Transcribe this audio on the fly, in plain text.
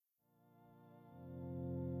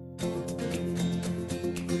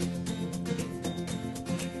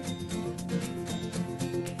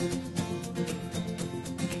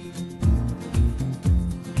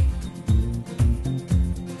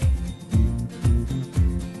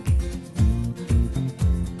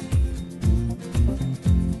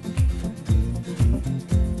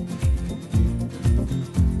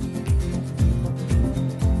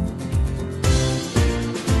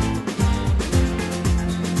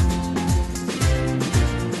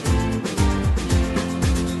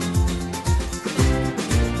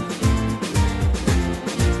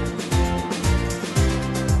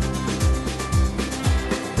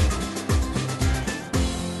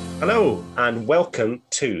Hello and welcome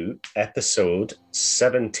to episode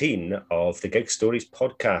 17 of the Gig Stories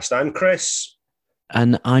podcast. I'm Chris.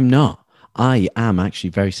 And I'm not. I am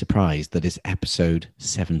actually very surprised that it's episode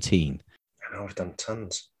 17. I know I've done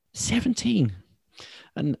tons. 17.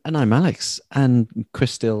 And I'm Alex. And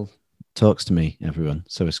Chris still talks to me, everyone.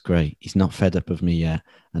 So it's great. He's not fed up of me yet.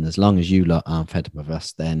 And as long as you lot aren't fed up of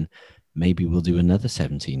us, then maybe we'll do another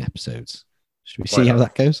 17 episodes. Should we see how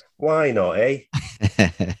that goes? Why not, eh?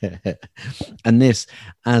 And this,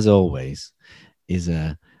 as always, is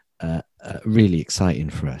really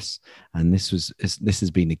exciting for us. And this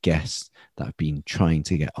has been a guest that I've been trying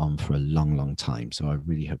to get on for a long, long time. So I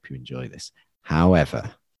really hope you enjoy this.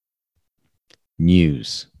 However,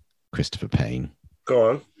 news, Christopher Payne.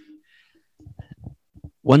 Go on.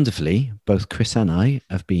 Wonderfully, both Chris and I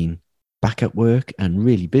have been back at work and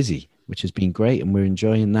really busy, which has been great. And we're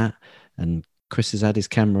enjoying that. And Chris has had his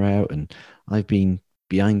camera out and I've been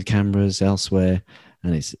behind cameras elsewhere.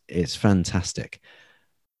 And it's fantastic.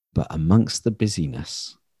 But amongst the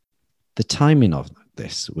busyness, the timing of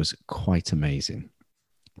this was quite amazing.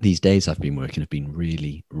 These days I've been working have been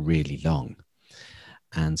really, really long.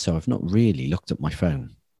 And so I've not really looked at my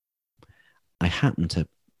phone. I happened to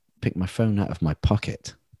pick my phone out of my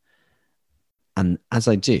pocket. And as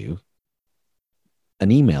I do, an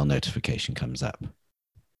email notification comes up.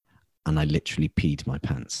 And I literally peed my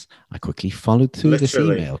pants. I quickly followed through this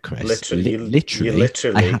email, Chris. Literally,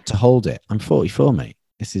 I had to hold it. I'm 44, mate.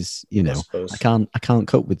 This is, I can't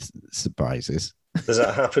cope with surprises. Does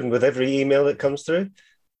that happen with every email that comes through?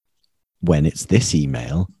 When it's this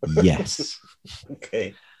email, yes.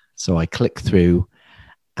 Okay. So I click through,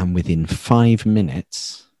 and within 5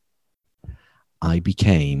 minutes, I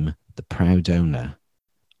became the proud owner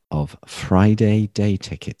of Friday day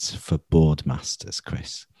tickets for Boardmasters,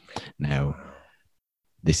 Chris. Now,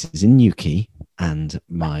 this is in Newquay, and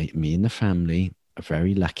me and the family are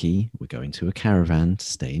very lucky. We're going to a caravan to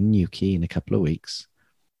stay in Newquay in a couple of weeks.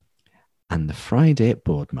 And the Friday at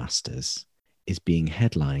Boardmasters is being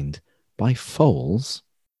headlined by Foals.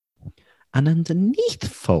 And underneath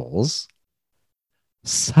Foals,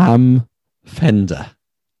 Sam Fender.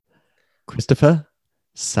 Christopher,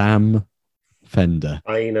 Sam Fender.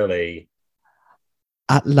 Finally.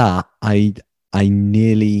 At la, I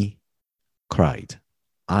nearly cried.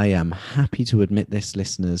 I am happy to admit this,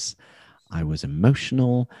 listeners. I was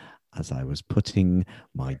emotional as I was putting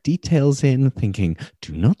my details in, thinking,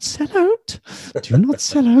 do not sell out. Do not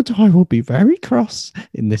sell out. I will be very cross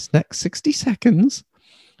in this next 60 seconds.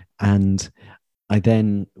 And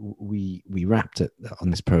we wrapped it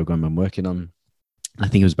on this program I'm working on. I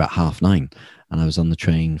think it was about 9:30. And I was on the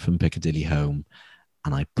train from Piccadilly home.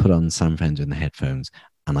 And I put on Sam Fender in the headphones.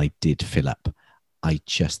 And I did fill up.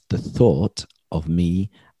 The thought of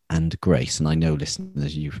me and Grace, and I know,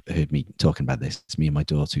 listeners, you've heard me talking about this. It's me and my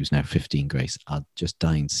daughter, who's now 15, Grace, are just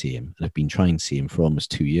dying to see him. And I've been trying to see him for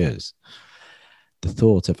almost 2 years. The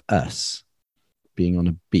thought of us being on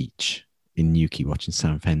a beach in Newquay watching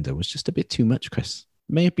Sam Fender was just a bit too much, Chris.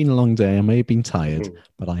 It may have been a long day. I may have been tired,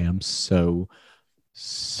 but I am so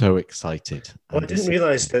excited. Well, I didn't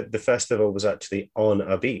realize that the festival was actually on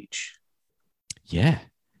a beach. Yeah.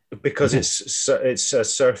 Because it's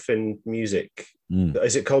surfing music.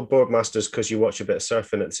 Is it called Boardmasters because you watch a bit of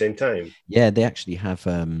surfing at the same time? Yeah, they actually have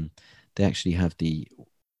the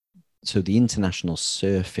international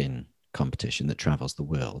surfing competition that travels the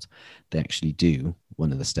world. They actually do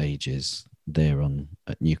one of the stages there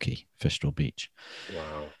at Newquay, Fistral Beach.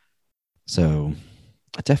 Wow. So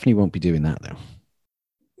I definitely won't be doing that though.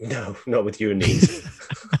 No, not with your knees.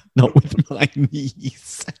 Not with my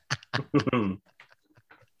knees.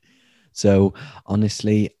 So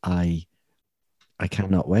honestly, I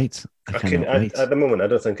cannot wait. At the moment, I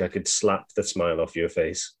don't think I could slap the smile off your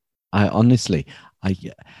face. I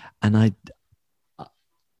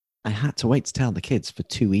had to wait to tell the kids for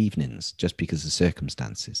 2 evenings just because of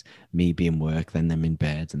circumstances. Me being work, then them in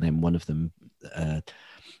bed, and then one of them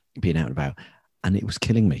being out and about. And it was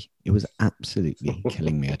killing me. It was absolutely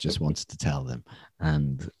killing me. I just wanted to tell them.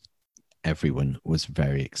 And everyone was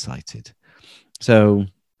very excited. So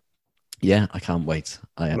yeah, I can't wait.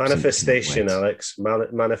 Manifestation, Alex.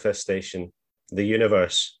 Manifestation. The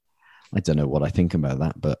universe. I don't know what I think about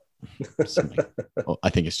that, but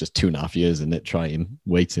I think it's just 2.5 years in it,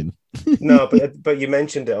 waiting. No, but you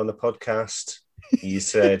mentioned it on the podcast. You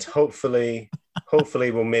said, hopefully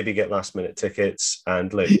we'll maybe get last minute tickets.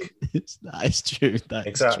 And look. That is true.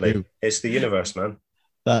 Exactly. True. It's the universe, man.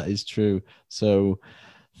 That is true. So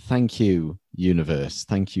thank you, universe.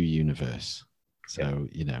 Thank you, universe. So,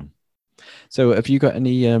 So have you got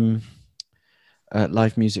any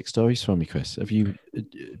live music stories for me, Chris? Have you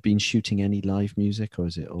been shooting any live music, or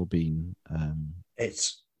has it all been?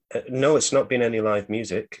 It's no, it's not been any live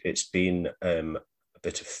music. It's been a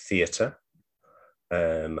bit of theatre.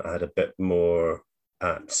 I had a bit more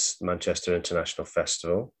at Manchester International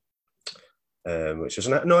Festival, which was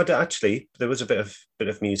no, actually there was a bit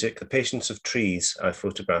of music. The Patience of Trees I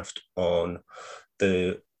photographed on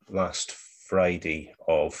the last Friday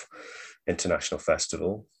of International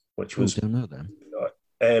Festival, which was don't know them.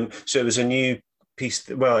 So it was a new piece.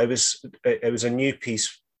 Well, it was a new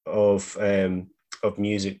piece of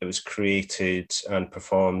music that was created and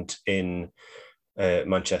performed in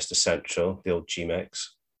Manchester Central, the old GMX,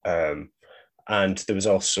 and there was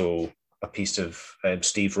also a piece of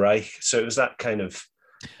Steve Reich. So it was that kind of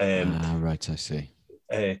right, I see.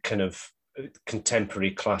 Kind of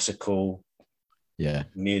contemporary classical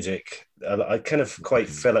music. I kind of quite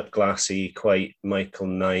Philip Glassy, quite Michael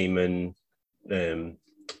Nyman, that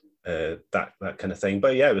kind of thing.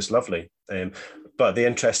 But yeah, it was lovely. But the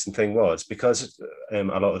interesting thing was, because a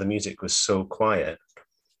lot of the music was so quiet,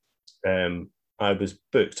 I was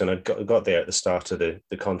booked and I got there at the start of the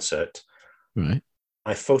concert. Right.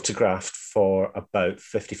 I photographed for about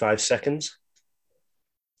 55 seconds.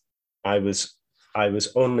 I was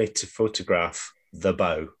only to photograph the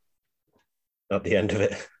bow at the end of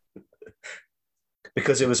it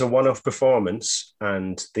because it was a one-off performance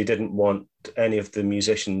and they didn't want any of the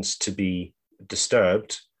musicians to be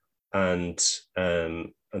disturbed. And so I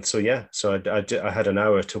had an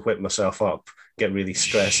hour to whip myself up, get really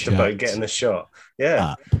stressed about getting a shot.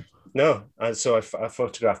 Yeah. No, so I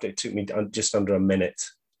photographed it. It took me just under a minute,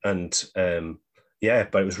 and but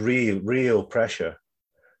it was real pressure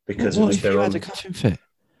because what if you had a coughing fit?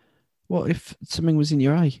 What if something was in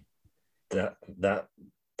your eye? That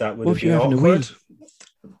would have been awkward.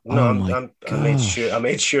 No, I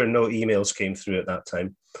made sure no emails came through at that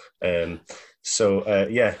time. I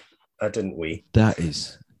didn't wee. That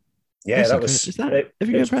is. Yeah, that was. Have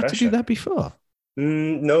you ever had to do that before?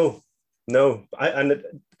 No.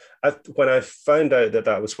 When I found out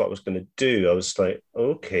that was what I was going to do, I was like,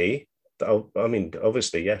 okay.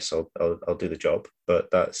 Obviously, yes, I'll do the job, but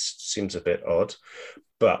that seems a bit odd.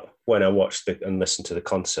 But when I watched and listened to the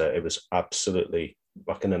concert, it was absolutely.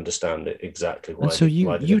 I can understand it exactly why. And so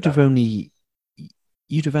you'd have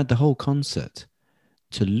had the whole concert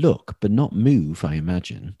to look, but not move. I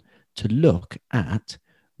imagine to look at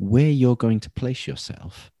where you're going to place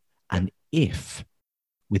yourself, and if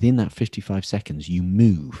within that 55 seconds you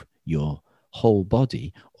move your whole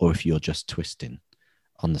body, or if you're just twisting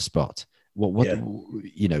on the spot.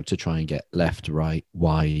 To try and get left, right,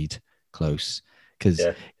 wide, close, because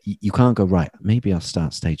you can't go right. Maybe I'll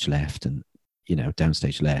start stage left and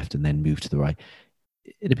downstage left and then move to the right.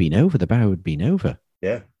 It'd have been over. The bow would have been over.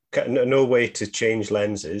 Yeah, no way to change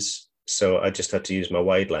lenses, so I just had to use my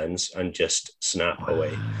wide lens and just snap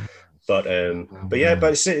away. But it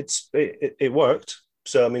worked.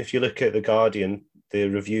 So I mean, if you look at the Guardian, the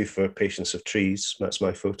review for Patience of Trees, that's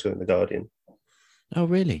my photo in the Guardian. Oh,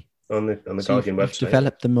 really? On the Guardian website. You've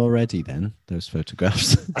developed them already then, those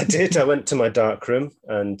photographs? I did. I went to my darkroom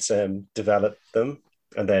and developed them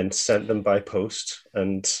and then sent them by post.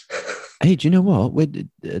 And hey, do you know what?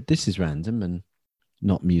 This is random and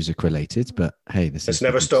not music related, but hey, it's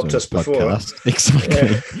never stopped us podcast. Before. Exactly.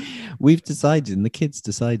 Yeah. We've decided, and the kids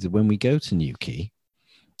decided, when we go to Newquay,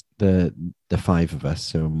 the five of us,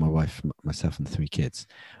 so my wife, myself, and 3 kids,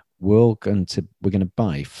 we're going to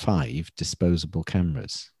buy 5 disposable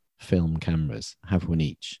cameras. Film cameras, have one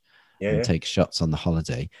each, and take shots on the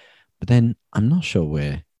holiday. But then I'm not sure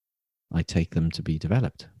where I take them to be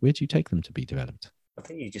developed. Where do you take them to be developed? I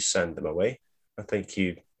think you just send them away. I think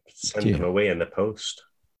you send them away in the post.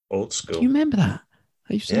 Old school. Do you remember that?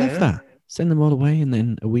 I used to love that. Send them all away, and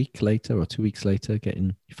then a week later or 2 weeks later,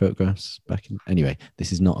 getting your photographs back in. Anyway,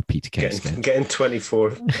 this is not a Peter Kay sketch. Getting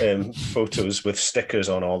 24 photos with stickers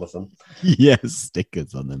on all of them. Yes,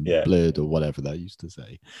 stickers on them, blurred or whatever that used to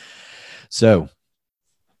say. So,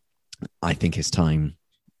 I think it's time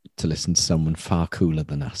to listen to someone far cooler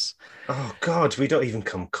than us. Oh God, we don't even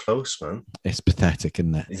come close, man. It's pathetic,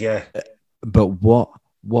 isn't it? Yeah. But what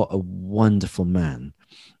a wonderful man,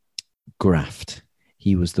 Graft.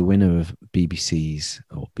 He was the winner of BBC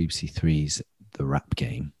 3's The Rap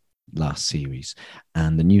Game last series,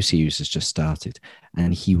 and the new series has just started,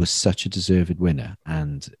 and he was such a deserved winner.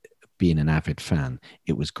 And being an avid fan,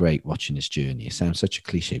 it was great watching his journey. It sounds such a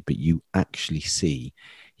cliche, but you actually see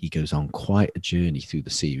he goes on quite a journey through the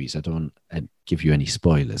series. I don't give you any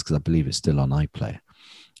spoilers because I believe it's still on iPlayer.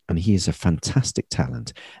 And he is a fantastic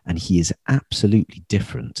talent, and he is absolutely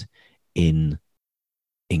different in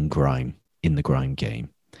grime. in the grime game.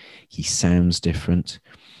 He sounds different.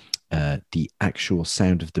 The actual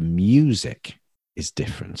sound of the music is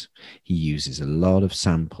different. He uses a lot of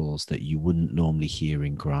samples that you wouldn't normally hear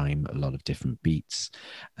in grime, a lot of different beats,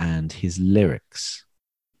 and his lyrics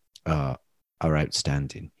are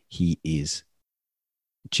outstanding. He is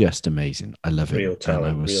just amazing. I love Real him. talent.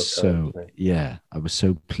 And I was I was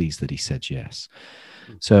so pleased that he said yes.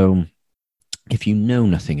 So if you know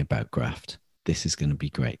nothing about Graft, this is going to be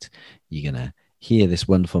great. You're going to hear this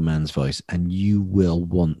wonderful man's voice and you will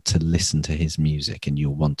want to listen to his music and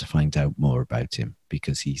you'll want to find out more about him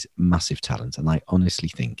because he's massive talent. And I honestly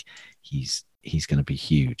think he's going to be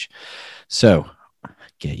huge. So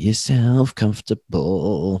get yourself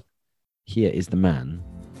comfortable. Here is the man,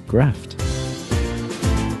 Graft.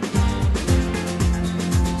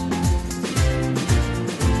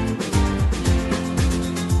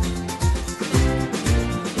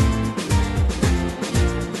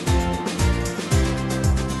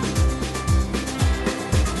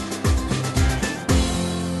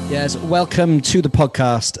 Yes, welcome to the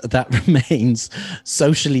podcast that remains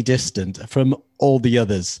socially distant from all the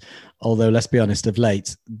others. Although, let's be honest, of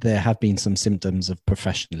late, there have been some symptoms of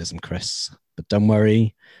professionalism, Chris. But don't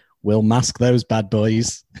worry, we'll mask those bad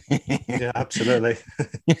boys. Yeah, absolutely.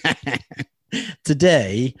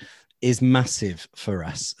 Today is massive for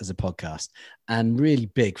us as a podcast and really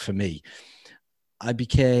big for me. I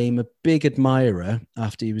became a big admirer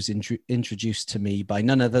after he was introduced to me by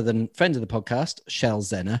none other than friend of the podcast, Shell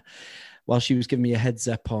Zenner, while she was giving me a heads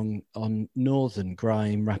up on northern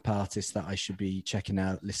grime rap artists that I should be checking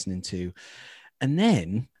out, listening to. And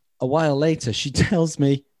then a while later, she tells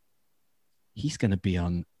me he's going to be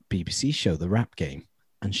on BBC show, The Rap Game.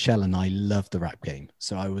 And Shell and I love The Rap Game.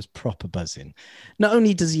 So I was proper buzzing. Not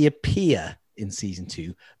only does he appear in season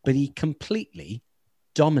 2, but he completely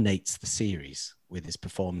dominates the series with his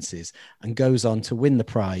performances and goes on to win the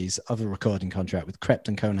prize of a recording contract with Crept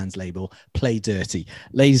and Conan's label, Play Dirty.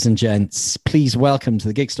 Ladies and gents, please welcome to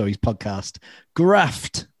the Gig Stories podcast,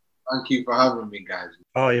 Graft. Thank you for having me, guys.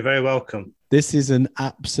 Oh, you're very welcome. This is an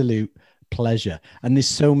absolute pleasure. And there's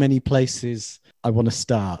so many places I want to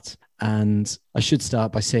start. And I should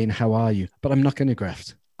start by saying, how are you? But I'm not going to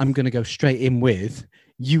graft. I'm going to go straight in with,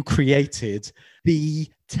 you created the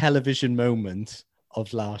television moment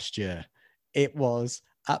of last year. It was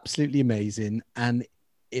absolutely amazing. And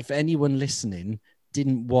if anyone listening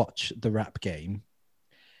didn't watch The Rap Game,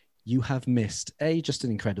 you have missed just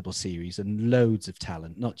an incredible series and loads of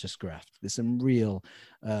talent, not just Graft. There's some real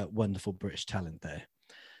wonderful British talent there.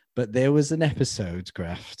 But there was an episode,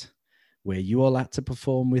 Graft, where you all had to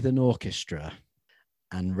perform with an orchestra,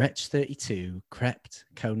 and Wretch 32, Crept,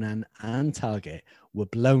 Conan, and Target were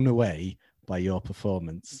blown away by your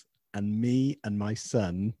performance. And me and my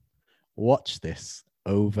son watched this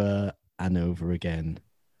over and over again.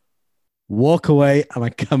 Walk away and I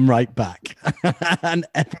come right back. And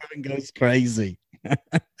everyone goes crazy.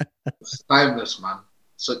 It's timeless, man.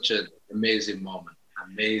 Such an amazing moment.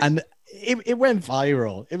 Amazing. And it went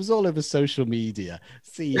viral. It was all over social media,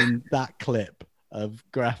 seeing that clip of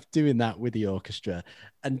Graft doing that with the orchestra.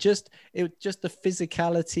 And just the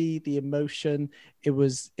physicality, the emotion, it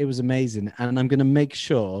was amazing. And I'm going to make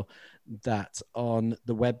sure that on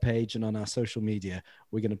the webpage and on our social media,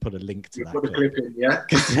 we're going to put a link to that clip. Yeah,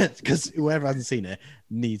 because whoever hasn't seen it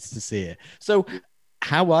needs to see it. So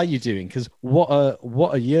how are you doing? Because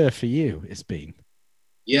what a year for you it's been.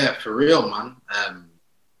 Yeah, for real, man.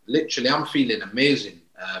 Literally, I'm feeling amazing.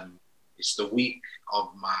 It's the week of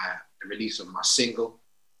the release of my single.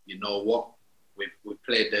 You know what? We've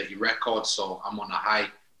played Dirty Records, so I'm on a high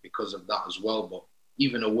because of that as well. But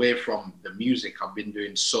even away from the music, I've been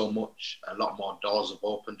doing so much. A lot more doors have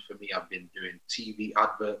opened for me. I've been doing TV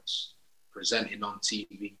adverts, presenting on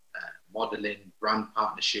TV, modeling, brand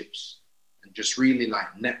partnerships, and just really like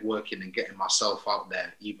networking and getting myself out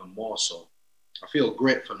there even more. So I feel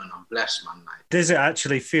grateful and I'm blessed, man. Does it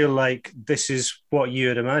actually feel like this is what you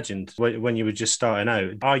had imagined when you were just starting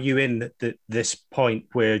out? Are you in this point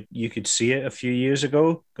where you could see it a few years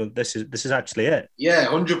ago? This is actually it. Yeah,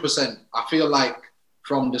 100%. I feel like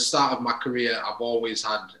from the start of my career, I've always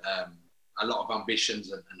had a lot of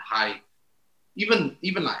ambitions and high, even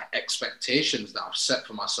like expectations that I've set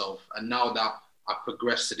for myself. And now that I've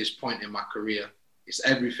progressed to this point in my career, it's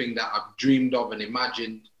everything that I've dreamed of and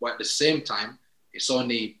imagined. But at the same time, it's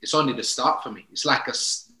only the start for me. It's like the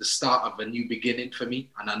start of a new beginning for me,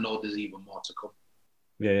 and I know there's even more to come.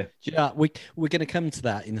 Yeah, we're going to come to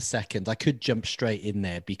that in a second. I could jump straight in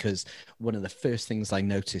there because one of the first things I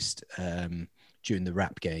noticed during the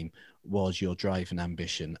Rap Game was your drive and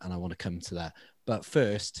ambition, and I want to come to that. But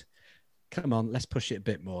first, come on, let's push it a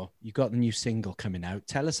bit more. You got the new single coming out.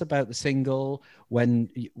 Tell us about the single. When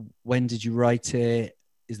did you write it?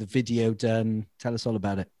 Is the video done? Tell us all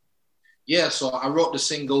about it. Yeah, so I wrote the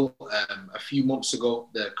single a few months ago.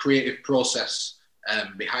 The creative process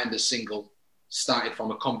behind the single started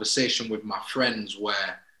from a conversation with my friends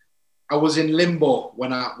where I was in limbo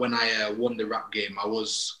when I won the rap game. I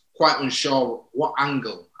was quite unsure what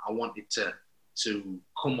angle I wanted to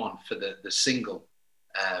come on for the single.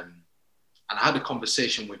 And I had a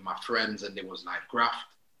conversation with my friends and they was like,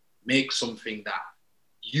 Graft, make something that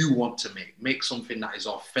you want to make something that is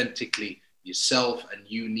authentically yourself and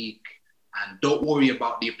unique. And don't worry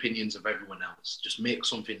about the opinions of everyone else. Just make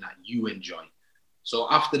something that you enjoy. So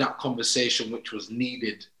after that conversation, which was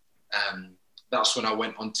needed, that's when I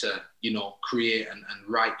went on to, create and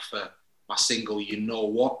write for my single, You Know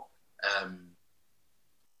What.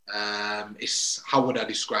 It's, how would I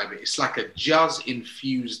describe it? It's like a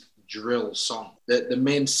jazz-infused drill song. The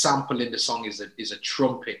main sample in the song is a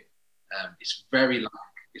trumpet. It's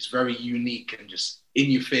very unique and just in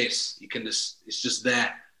your face. It's just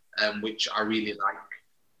there, which I really like.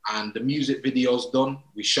 And the music video's done.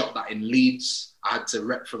 We shot that in Leeds. I had to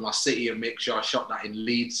rep for my city and make sure I shot that in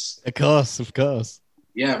Leeds. Of course.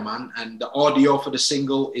 Yeah, man. And the audio for the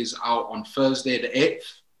single is out on Thursday the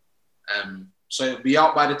 8th. So it'll be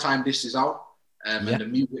out by the time this is out. And the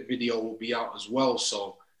music video will be out as well.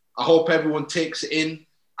 So I hope everyone takes it in.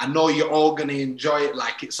 I know you're all going to enjoy it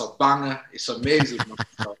like it's a banger. It's amazing.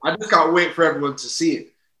 So I just can't wait for everyone to see it.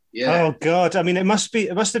 Yeah. Oh God! I mean, it must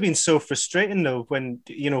have been so frustrating though when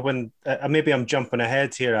maybe I'm jumping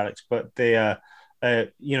ahead here, Alex, but they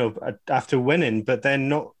after winning, but then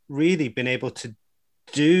not really been able to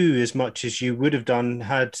do as much as you would have done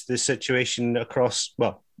had the situation across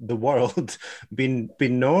the world been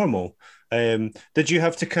normal. Did you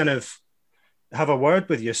have to kind of have a word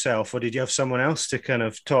with yourself, or did you have someone else to kind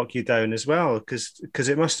of talk you down as well? Because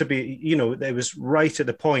it must have been, it was right at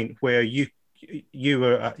the point where you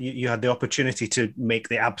had the opportunity to make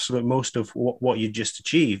the absolute most of what you just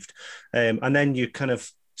achieved, and then you kind of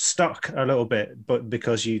stuck a little bit, but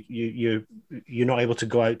because you're not able to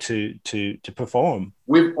go out to perform.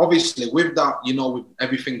 With that, with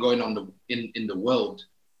everything going on in the world,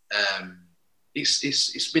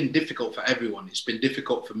 it's been difficult for everyone. It's been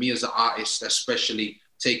difficult for me as an artist, especially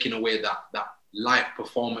taking away that live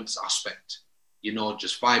performance aspect.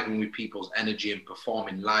 Just vibing with people's energy and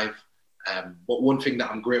performing live. But one thing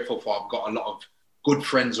that I'm grateful for, I've got a lot of good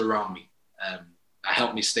friends around me that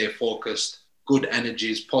help me stay focused, good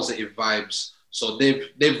energies, positive vibes. So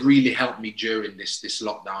they've really helped me during this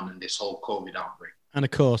lockdown and this whole COVID outbreak. And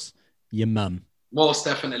of course, your mum. Most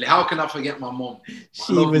definitely. How can I forget my mum?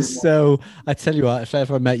 She was so, I tell you what, if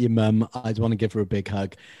ever I met your mum, I'd want to give her a big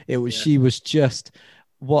hug. She was just,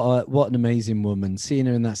 what an amazing woman. Seeing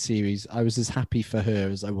her in that series, I was as happy for her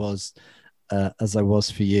as I was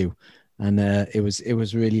for you. And it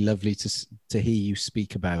was really lovely to hear you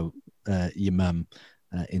speak about your mum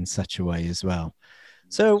in such a way as well.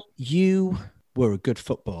 So you were a good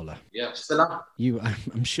footballer. Yeah, still am.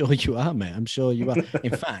 I'm sure you are, mate. I'm sure you are.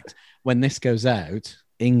 In fact, when this goes out,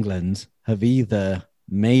 England have either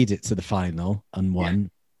made it to the final and won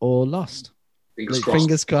or lost.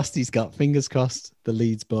 Fingers crossed. He's got fingers crossed, the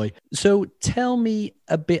Leeds boy. So tell me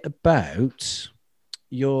a bit about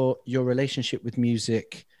your relationship with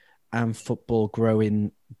music and football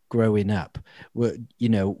growing up. Were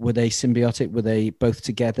they symbiotic? Were they both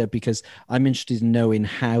together? Because I'm interested in knowing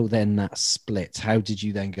how then that split. How did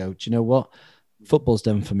you then go, do you know what? Football's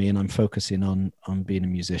done for me and I'm focusing on being a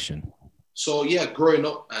musician. So yeah, growing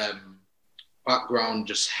up, background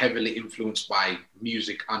just heavily influenced by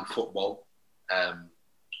music and football.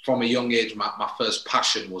 From a young age, my first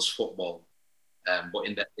passion was football. But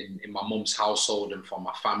in my mum's household and from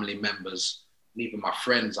my family members, and even my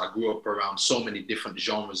friends, I grew up around so many different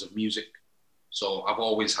genres of music. So I've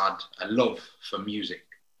always had a love for music.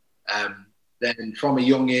 Then from a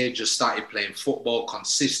young age, I started playing football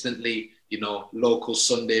consistently, local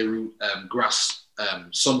Sunday grass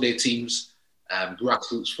Sunday teams,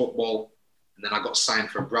 grassroots football. And then I got signed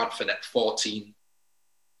for Bradford at 14.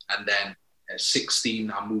 And then at 16,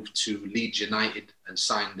 I moved to Leeds United and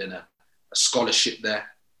signed in a scholarship there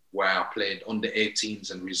where I played under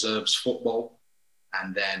 18s and reserves football.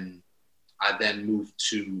 And then I moved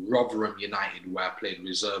to Rotherham United where I played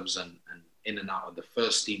reserves and in and out of the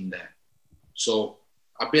first team there. So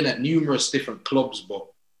I've been at numerous different clubs, but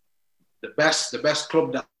the best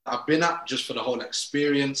club that I've been at, just for the whole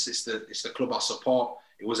experience, it's the club I support.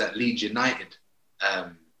 It was at Leeds United,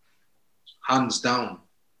 hands down.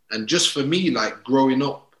 And just for me, like growing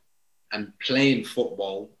up and playing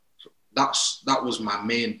football, that was my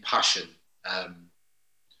main passion.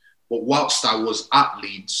 But whilst I was at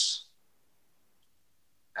Leeds,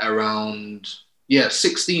 around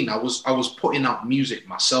 16, I was putting out music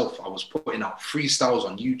myself. I was putting out freestyles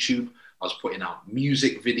on YouTube. I was putting out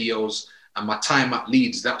music videos. And my time at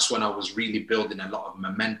Leeds, that's when I was really building a lot of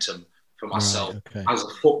momentum for myself as a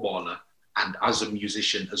footballer and as a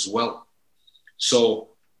musician as well.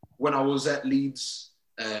 So when I was at Leeds,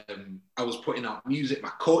 I was putting out music.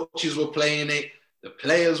 My coaches were playing it. The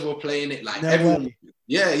players were playing it. Like everyone,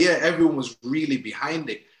 everyone was really behind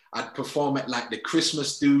it. I'd perform at like the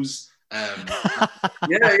Christmas dues.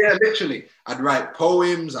 Literally. I'd write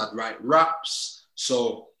poems. I'd write raps.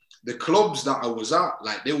 So the clubs that I was at,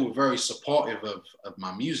 like they were very supportive of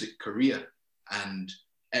my music career. And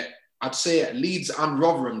I'd say at Leeds and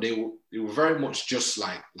Rotherham, they were very much just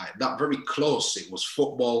like that, very close. It was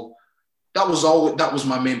football. That was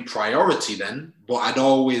my main priority then. But I'd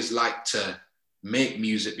always liked to make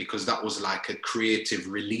music because that was like a creative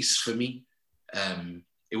release for me.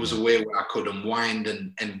 It was a way where I could unwind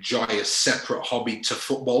and enjoy a separate hobby to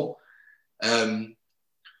football.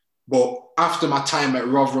 But after my time at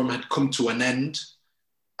Rotherham had come to an end,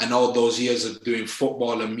 and all those years of doing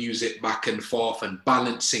football and music back and forth and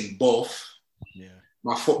balancing both,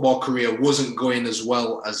 my football career wasn't going as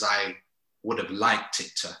well as I would have liked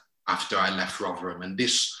it to after I left Rotherham. And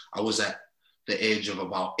I was at the age of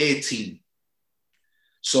about 18.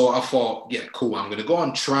 So I thought, yeah, cool, I'm going to go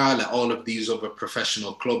on trial at all of these other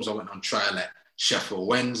professional clubs. I went on trial at Sheffield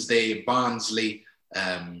Wednesday, Barnsley,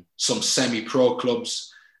 some semi-pro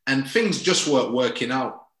clubs, and things just weren't working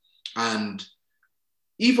out. And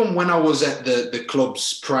even when I was at the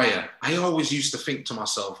clubs prior, I always used to think to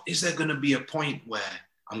myself, is there going to be a point where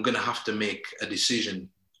I'm going to have to make a decision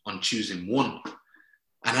on choosing one?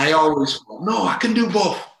 And I always thought, no, I can do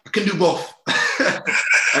both.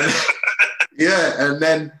 And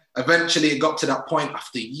then eventually it got to that point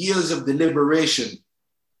after years of deliberation,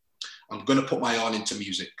 I'm going to put my all into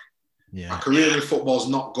music. Yeah. My career in football is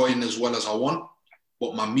not going as well as I want,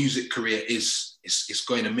 but my music career is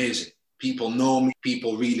going amazing. People know me,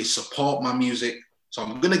 people really support my music. So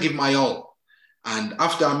I'm going to give my all. And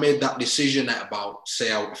after I made that decision at about,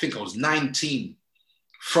 I think I was 19,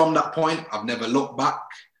 from that point, I've never looked back.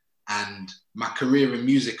 And my career in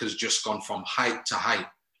music has just gone from height to height.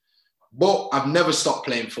 But I've never stopped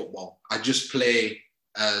playing football. I just play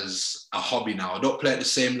as a hobby now. I don't play at the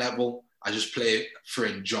same level. I just play for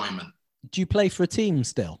enjoyment. Do you play for a team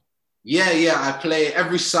still? Yeah. I play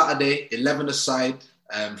every Saturday, 11-a-side,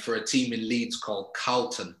 for a team in Leeds called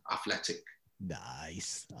Carlton Athletic.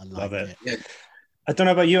 Nice. I love it. Yeah. I don't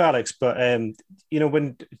know about you, Alex, but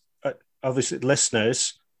when obviously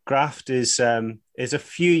listeners, Graft is a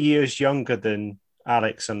few years younger than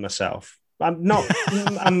Alex and myself.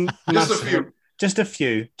 I'm just a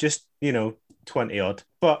few, 20 odd.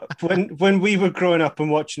 But when we were growing up and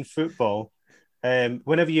watching football,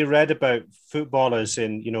 whenever you read about footballers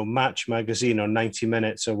in, Match Magazine or 90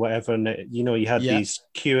 Minutes or whatever, and you had these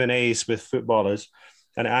Q&As with footballers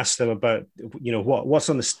and asked them about, what's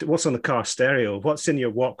on the car stereo, what's in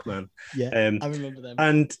your Walkman. Yeah, I remember them.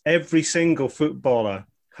 And every single footballer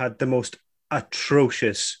had the most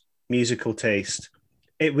atrocious musical taste.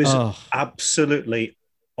 It was absolutely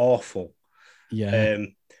awful. Yeah.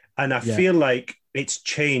 And I feel like it's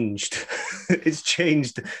changed. It's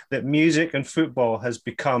changed that music and football has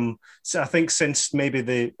become, I think since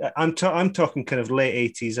maybe I'm talking kind of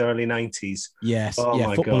late 80s, early 90s. Yes. Oh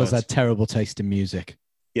my Footballers God. had terrible taste in music.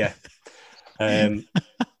 Yeah.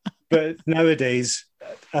 But nowadays,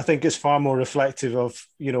 I think it's far more reflective of,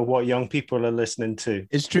 what young people are listening to.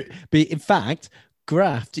 It's true. But in fact,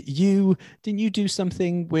 Graft, didn't you do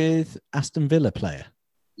something with Aston Villa player?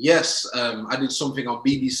 Yes, I did something on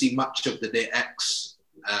BBC Match of the Day X,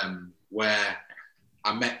 where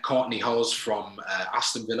I met Courtney Hawes from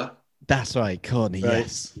Aston Villa. That's right, Courtney, right.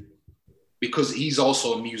 Yes. Because he's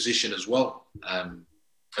also a musician as well,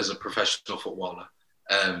 as a professional footballer.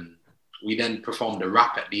 We then performed a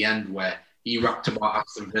rap at the end where he rapped about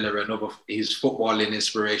Aston Villa and his footballing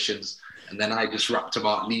inspirations. And then I just rapped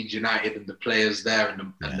about Leeds United and the players there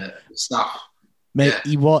and the staff. Mate,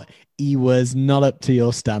 he was not up to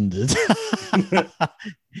your standards.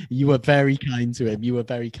 You were very kind to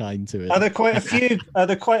him. Are there quite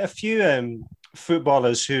a few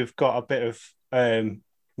footballers who've got a bit of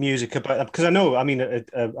music about them? Because I know,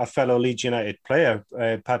 a fellow Leeds United player,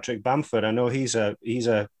 Patrick Bamford. I know he's a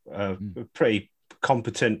pretty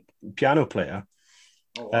competent piano player.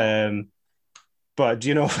 Oh, wow. But do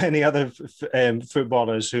you know any other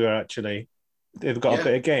footballers who are they've got a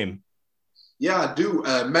bit of game? Yeah, I do.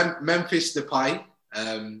 Memphis Depay.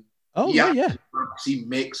 Oh, right, yeah. He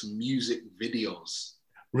makes music videos.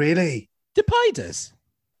 Really? Depay does.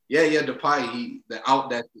 Yeah, Depay, they're out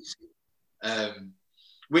there.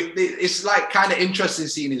 It's like kind of interesting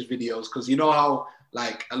seeing his videos because you know how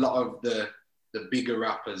like a lot of the bigger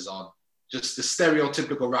rappers are just the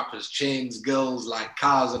stereotypical rappers, chains, girls, like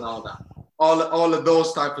cars and all that. All of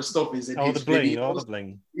those type of stuff is in his videos. All the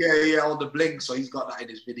bling. Yeah, all the bling. So he's got that in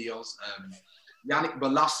his videos. Yannick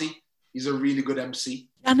Balassi, he's a really good MC.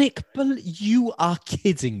 Yannick, you are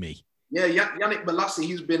kidding me. Yeah, Yannick Balassi,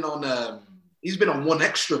 he's been on One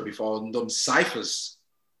Extra before and done ciphers.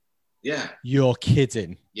 Yeah. You're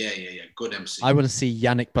kidding. Yeah. Good MC. I want to see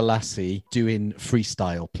Yannick Balassi doing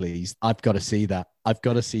freestyle, please. I've got to see that. I've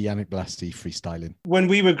got to see Yannick Balassi freestyling. When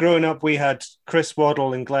we were growing up, we had Chris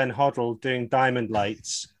Waddle and Glenn Hoddle doing Diamond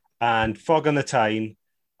Lights and Fog on the Tyne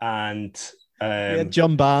and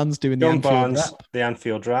John Barnes doing the Anfield rap. The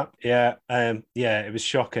Anfield rap. Yeah, it was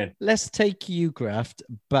shocking. Let's take you, Graft,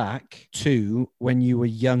 back to when you were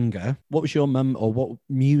younger. What was your mum or what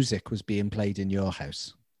music was being played in your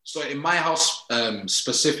house? So in my house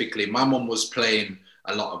specifically, my mum was playing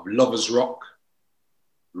a lot of lovers rock,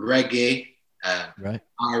 reggae,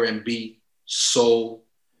 R&B, soul.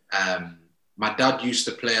 My dad used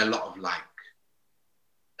to play a lot of like,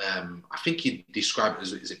 I think he'd describe it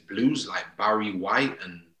as, is it blues, like Barry White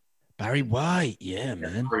and... Barry White, yeah,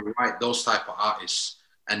 man. Barry White, those type of artists.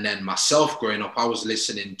 And then myself growing up, I was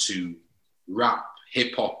listening to rap,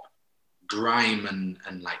 hip hop, grime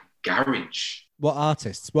and like garage. What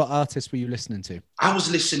artists were you listening to? I was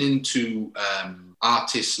listening to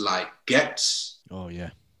artists like Gets. Oh, yeah.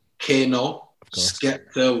 Kano,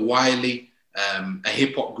 Skepta, Wiley, a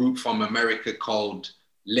hip-hop group from America called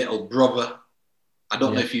Little Brother. I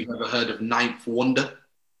don't know if you've ever heard of Ninth Wonder.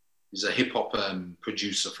 He's a hip-hop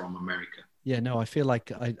producer from America. Yeah, no, I feel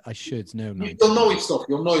like I should know. You'll know his stuff.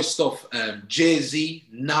 You'll know his stuff. Jay-Z,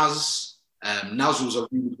 Nas. Nas was a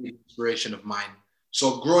really big inspiration of mine.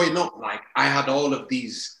 So growing up, like I had all of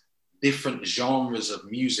these different genres of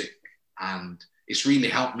music, and it's really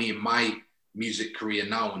helped me in my music career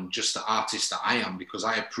now and just the artist that I am, because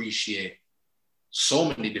I appreciate so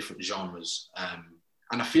many different genres.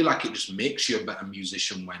 And I feel like it just makes you a better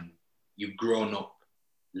musician when you've grown up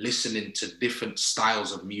listening to different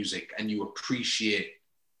styles of music and you appreciate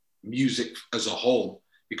music as a whole,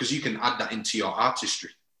 because you can add that into your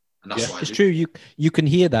artistry. And that's what it's true. You can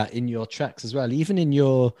hear that in your tracks as well, even in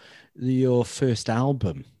your first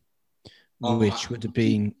album, which would have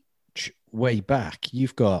been way back.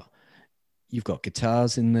 You've got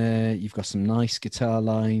guitars in there. You've got some nice guitar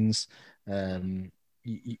lines.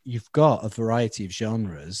 You've got a variety of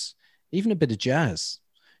genres, even a bit of jazz.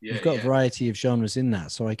 You've got a variety of genres in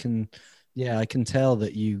that. So I can tell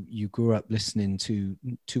that you grew up listening to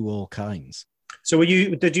all kinds. So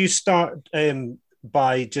did you start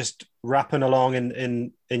by just rapping along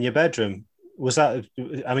in your bedroom? Was that,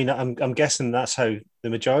 I mean, I'm guessing that's how the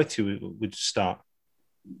majority would start.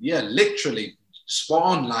 Yeah, literally spot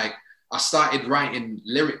on. Like I started writing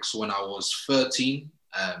lyrics when I was 13.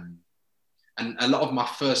 And a lot of my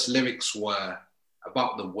first lyrics were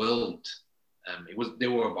about the world. They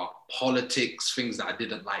were about politics, things that I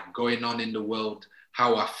didn't like going on in the world,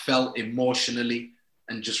 how I felt emotionally,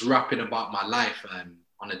 and just rapping about my life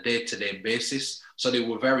on a day-to-day basis. So they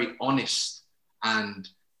were very honest, and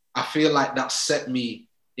I feel like that set me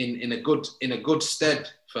in a good stead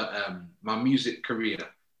for my music career,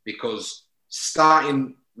 because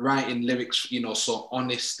starting writing lyrics, so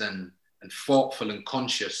honest and thoughtful and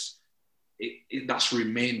conscious, that's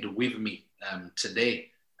remained with me today.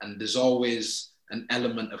 And there's always an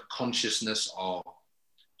element of consciousness or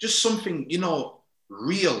just something,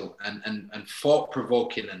 real and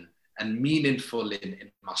thought-provoking and meaningful in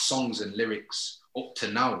my songs and lyrics up to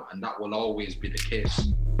now. And that will always be the case.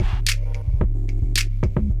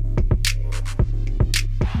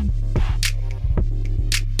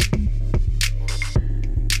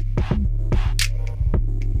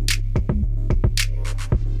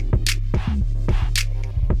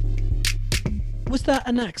 Was that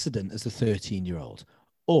an accident as a 13-year-old?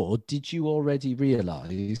 Or did you already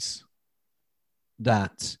realize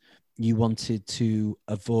that you wanted to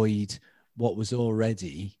avoid what was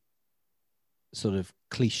already sort of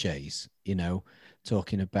cliches,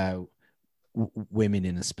 talking about women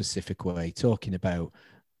in a specific way, talking about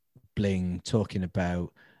bling, talking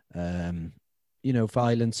about,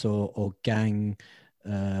 violence or gang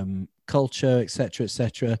culture, etc.,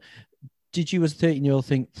 etc. Did you as a 13-year-old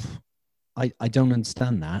think, I don't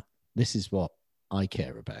understand that. This is what I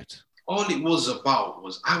care about? All it was about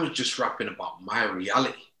was I was just rapping about my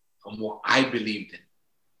reality and what I believed in,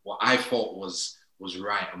 what I thought was was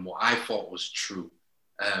right and what I thought was true.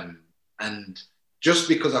 And just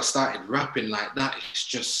because I started rapping like that, it's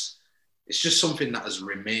just something that has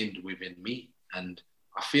remained within me. And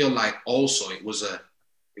I feel like also it was a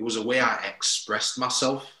way I expressed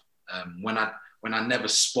myself. When I never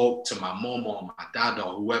spoke to my mom or my dad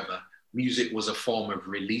or whoever, music was a form of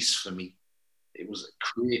release for me. It was a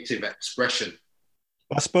creative expression.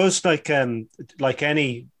 I suppose like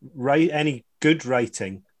any good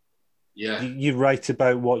writing, Yeah. you write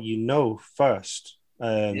about what you know first.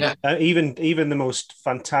 Even the most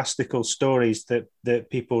fantastical stories that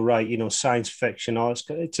people write, you know, science fiction,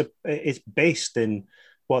 it's based in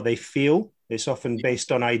what they feel. It's often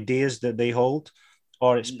based on ideas that they hold,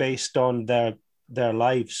 or it's based on their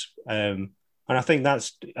lives. And I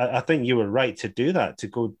think you were right to do that, to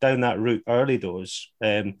go down that route early doors,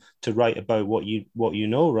 to write about what you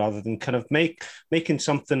know, rather than kind of making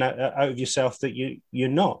something out of yourself that you're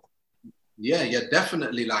not. Yeah,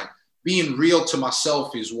 definitely. Like, being real to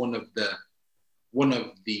myself is one of the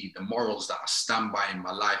morals that I stand by in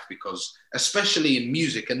my life, because especially in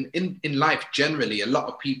music and in life generally, a lot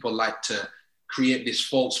of people like to create this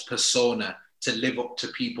false persona to live up to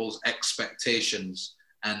people's expectations,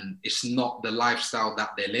 and it's not the lifestyle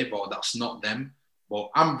that they live, or that's not them. But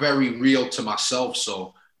I'm very real to myself,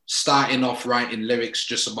 so starting off writing lyrics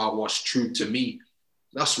just about what's true to me,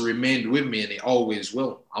 that's remained with me, and it always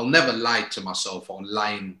will. I'll never lie to myself or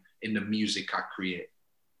lying in the music I create.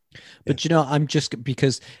 But you know, I'm just,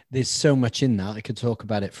 because there's so much in that, I could talk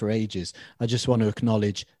about it for ages. I just want to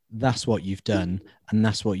acknowledge that's what you've done and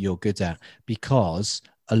that's what you're good at, because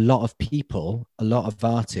a lot of people, a lot of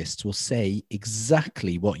artists will say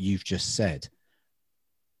exactly what you've just said,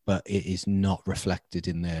 but it is not reflected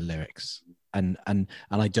in their lyrics. And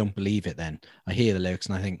I don't believe it. Then I hear the lyrics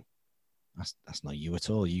and I think, that's not you at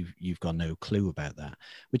all. You've got no clue about that,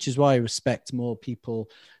 which is why I respect more people.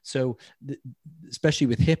 So especially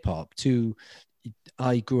with hip hop too,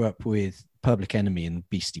 I grew up with Public Enemy and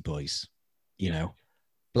Beastie Boys, you know,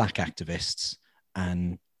 black activists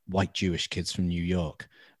and white Jewish kids from New York.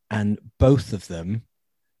 And both of them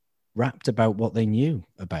rapped about what they knew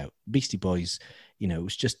about. Beastie Boys, you know, it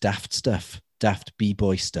was just daft stuff, daft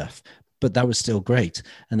b-boy stuff, but that was still great.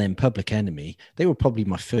 And then Public Enemy, they were probably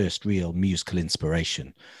my first real musical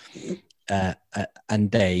inspiration.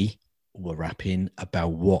 And they were rapping about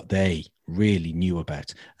what they really knew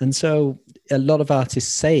about. And so a lot of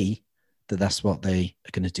artists say that that's what they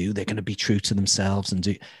are going to do. They're going to be true to themselves and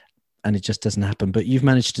it just doesn't happen. But you've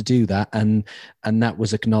managed to do that. And that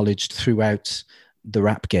was acknowledged throughout the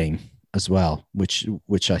rap game as well,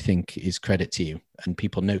 which I think is credit to you. And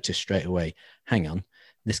people notice straight away, hang on,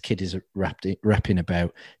 this kid is rapping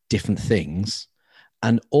about different things.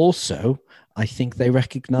 And also, I think they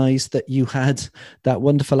recognize that you had that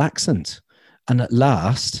wonderful accent. And at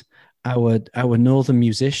last, our northern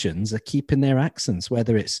musicians are keeping their accents,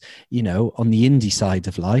 whether it's, you know, on the indie side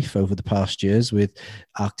of life over the past years with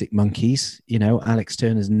Arctic Monkeys, you know, Alex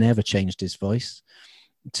Turner's never changed his voice,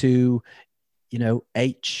 to, you know,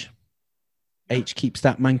 H keeps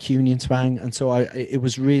that Mancunian twang. And so it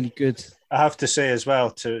was really good. I have to say as well,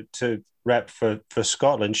 to rep for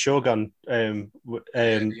Scotland, Shogun, it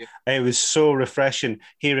was so refreshing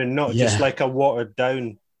hearing not just like a watered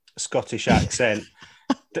down Scottish accent.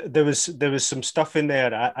 There was some stuff in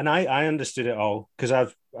there, and I understood it all because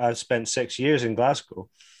I've spent 6 years in Glasgow.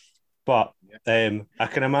 But I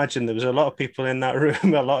can imagine there was a lot of people in that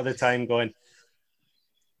room a lot of the time going,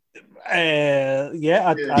 I'm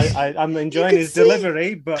enjoying his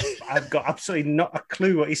delivery, but I've got absolutely not a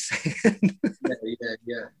clue what he's saying.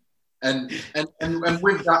 Yeah. And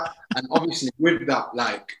with that, and obviously with that,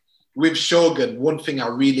 like with Shogun, one thing I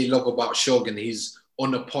really love about Shogun, he's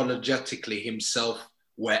unapologetically himself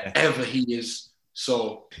wherever he is.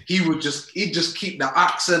 So he'd just keep that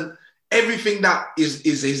accent. Everything that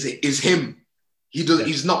is him.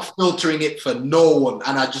 He's not filtering it for no one,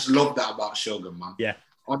 and I just love that about Shogun, man. Yeah.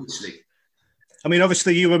 Honestly. I mean,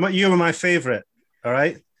 obviously you were my favorite. All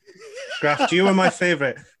right, Graft, you were my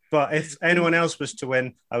favorite. But if anyone else was to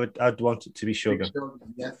win, I'd want it to be Shogun.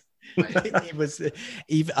 Yeah. It was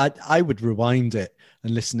even. I would rewind it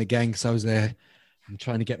and listen again because I was there. I'm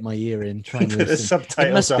trying to get my ear in, trying to listen.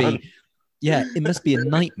 Subtitles on. It must be a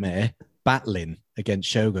nightmare battling against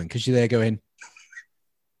Shogun because you're there going,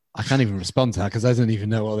 I can't even respond to that because I don't even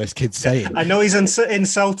know what this kid's saying. I know he's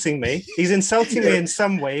insulting me. He's insulting me in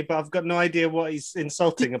some way, but I've got no idea what he's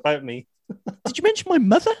insulting about me. Did you mention my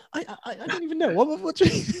mother? I don't even know. What do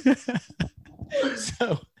you...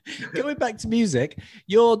 So, going back to music,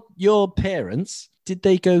 your parents, did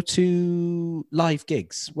they go to live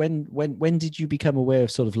gigs? When did you become aware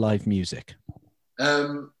of sort of live music?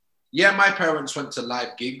 Yeah, my parents went to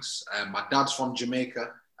live gigs. My dad's from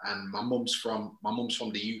Jamaica, and my mum's from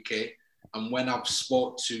the UK. And when I've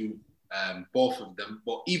spoke to both of them,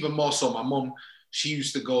 but even more so, my mum, she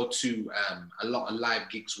used to go to a lot of live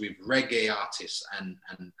gigs with reggae artists and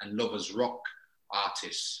lovers rock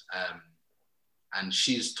artists. And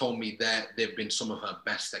she's told me that they've been some of her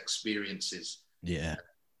best experiences. Yeah.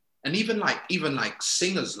 And even like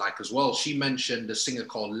singers, like as well. She mentioned a singer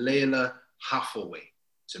called Layla Hathaway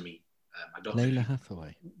to me. I don't know. Layla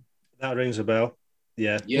Hathaway. That rings a bell.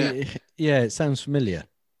 Yeah. Yeah. Yeah, it sounds familiar.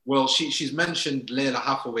 Well, she's mentioned Layla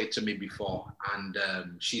Hathaway to me before, and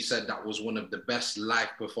she said that was one of the best live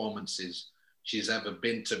performances she's ever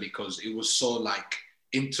been to because it was so like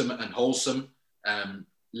intimate and wholesome.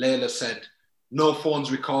 Layla said, "No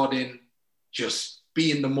phones recording, just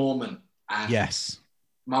be in the moment." And Yes.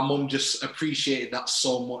 my mum just appreciated that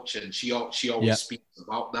so much, and she always speaks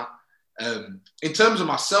about that. In terms of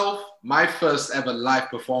myself, my first ever live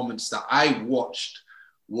performance that I watched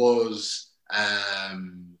was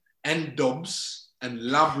N-Dubs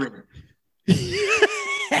and Labyrinth.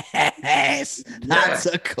 Yes, that's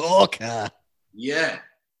a corker. Yeah.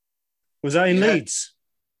 Was that in Leeds?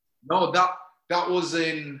 No, that was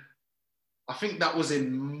in, I think that was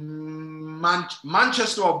in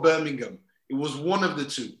Manchester or Birmingham. It was one of the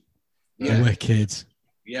two. Yeah. Wicked.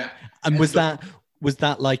 Yeah. And was that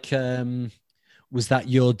like was that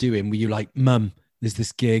your doing? Were you like, Mum, there's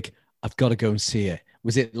this gig, I've got to go and see it?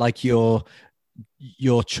 Was it like your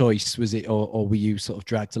choice? Was it, or were you sort of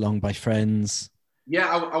dragged along by friends? Yeah,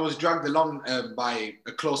 I was dragged along by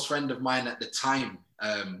a close friend of mine at the time.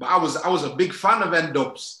 But I was a big fan of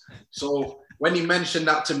N-Dubs. So when he mentioned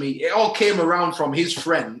that to me, it all came around from his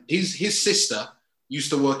friend. His sister used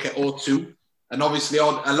to work at O2. And obviously a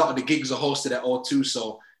lot of the gigs are hosted at O2.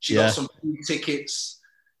 So she got some free tickets.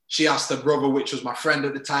 She asked her brother, which was my friend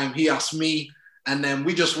at the time. He asked me. And then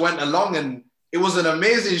we just went along, and it was an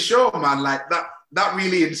amazing show, man. Like that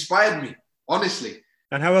really inspired me, honestly.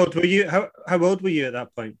 And how old were you? How old were you at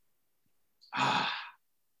that point?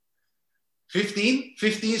 15,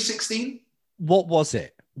 16. What was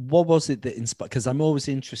it? What was it that inspired? Because I'm always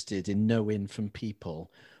interested in knowing from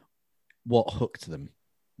people what hooked them.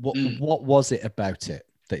 What was it about it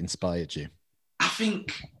that inspired you? I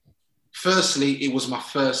think, firstly, it was my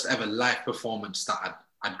first ever live performance that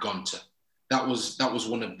I'd gone to. That was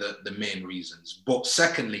one of the main reasons. But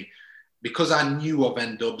secondly, because I knew of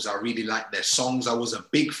N-Dubs, I really liked their songs. I was a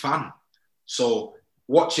big fan. So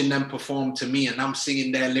watching them perform to me, and I'm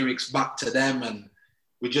singing their lyrics back to them, and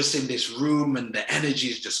we're just in this room, and the energy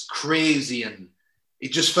is just crazy, and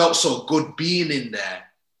it just felt so good being in there.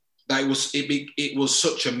 That it was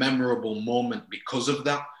such a memorable moment because of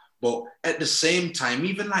that. But at the same time,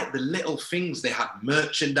 even like the little things, they had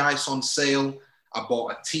merchandise on sale. I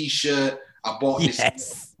bought a T-shirt. I bought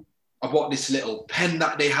this little pen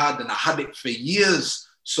that they had, and I had it for years.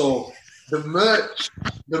 So the merch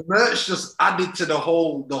just added to the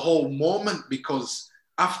whole moment, because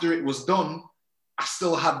after it was done, I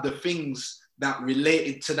still had the things that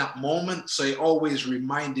related to that moment. So it always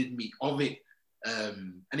reminded me of it.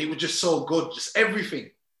 And it was just so good, just everything.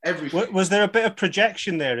 Was there a bit of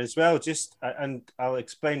projection there as well? And I'll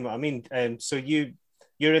explain what I mean. So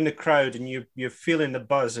you're in the crowd, and you're feeling the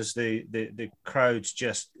buzz as the crowd's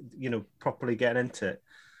just, properly getting into it.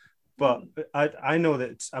 But I know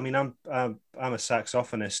that, I mean, I'm a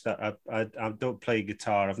saxophonist. I don't play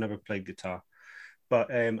guitar. I've never played guitar,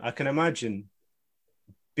 but I can imagine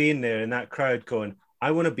being there in that crowd going,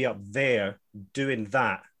 I want to be up there doing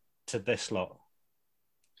that to this lot.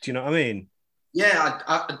 Do you know what I mean? Yeah,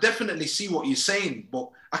 I definitely see what you're saying, but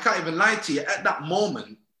I can't even lie to you. At that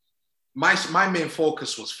moment, my main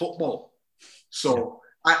focus was football. So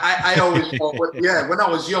I always thought, when I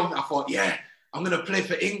was young, I thought, I'm gonna play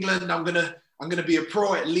for England. I'm gonna be a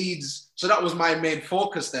pro at Leeds. So that was my main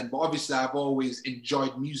focus then. But obviously, I've always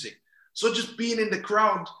enjoyed music. So just being in the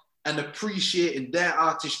crowd and appreciating their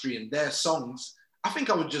artistry and their songs, I think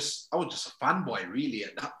I was just a fanboy really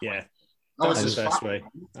at that point. Yeah. That's the best way.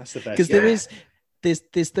 That's the best. Because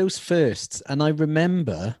there's those firsts, and I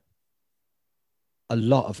remember a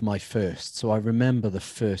lot of my firsts. So I remember the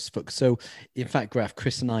first. So in fact, Graft,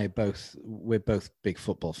 Chris and I we're both big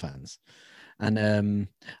football fans, and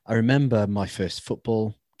I remember my first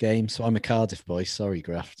football game. So I'm a Cardiff boy. Sorry,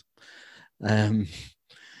 Graft.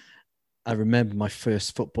 I remember my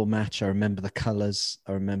first football match. I remember the colours.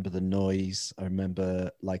 I remember the noise. I remember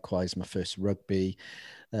likewise my first rugby.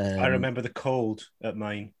 I remember the cold at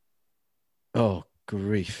mine. Oh,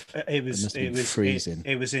 grief. It was freezing.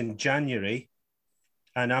 It was in January,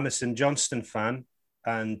 and I'm a St Johnstone fan,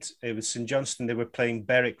 and it was St Johnstone. They were playing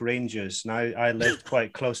Berwick Rangers, and I lived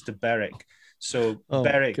quite close to Berwick. So Oh,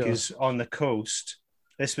 Berwick God. is on the coast.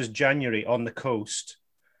 This was January on the coast,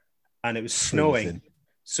 and it was snowing. Freezing.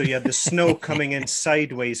 So you had the snow coming in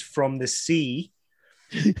sideways from the sea,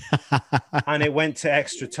 and it went to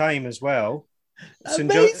extra time as well.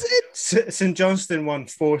 St Johnstone won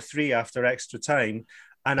 4-3 after extra time,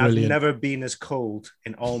 and Brilliant. I've never been as cold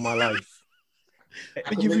in all my life.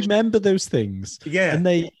 But you remember those things, Yeah,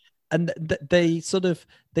 and they sort of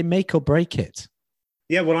they make or break it.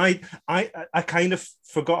 yeah. Well, I kind of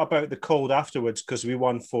forgot about the cold afterwards because we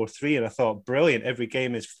won 4-3, and I thought, brilliant. Every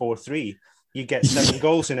game is 4-3. You get 7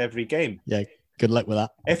 goals in every game. Yeah, good luck with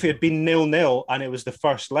that. If it had been 0-0 and it was the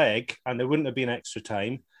first leg and there wouldn't have been extra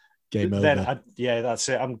time, Game then over. that's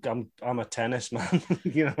it. I'm a tennis man,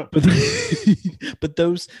 you know. But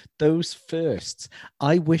those firsts,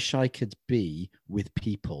 I wish I could be with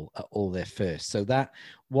people at all their firsts. So that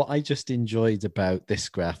what I just enjoyed about this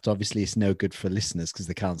graft, obviously it's no good for listeners because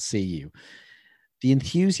they can't see you. The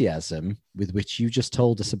enthusiasm with which you just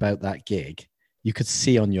told us about that gig, you could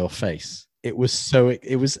see on your face. It was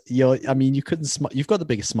I mean, you couldn't smile. You've got the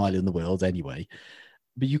biggest smile in the world anyway,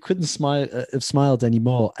 but you couldn't have smiled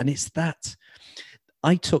anymore. And it's that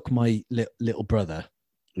I took my little brother,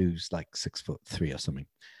 who's like 6'3" or something.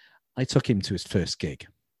 I took him to his first gig,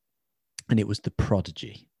 and it was the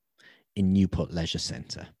Prodigy in Newport Leisure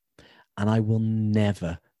Centre. And I will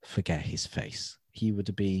never forget his face. He would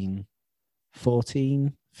have been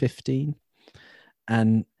 14, 15.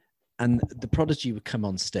 And the Prodigy would come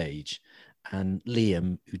on stage, and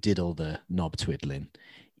Liam, who did all the knob twiddling,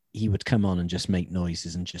 he would come on and just make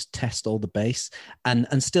noises and just test all the bass.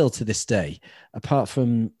 And still to this day, apart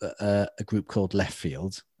from a group called Left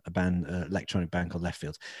Field, a band, electronic band called Left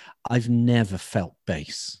Field, I've never felt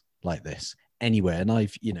bass like this anywhere. And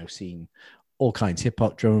I've, seen all kinds, hip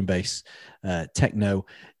hop, drum and bass, techno.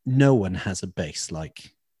 No one has a bass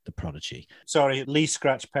like the Prodigy. Sorry, Lee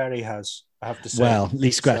Scratch Perry has, I have to say. Well,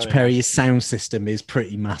 Lee Scratch Perry's sound system is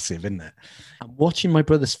pretty massive, isn't it? I'm watching my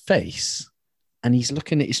brother's face, and he's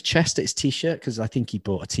looking at his chest, at his T-shirt, because I think he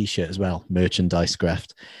bought a T-shirt as well, merchandise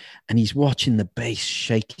graft. And he's watching the bass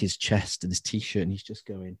shake his chest and his T-shirt, and he's just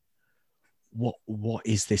going, what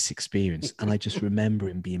is this experience? And I just remember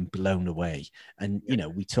him being blown away. And,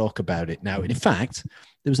 we talk about it now. And in fact,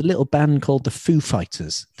 there was a little band called the Foo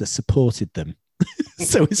Fighters that supported them.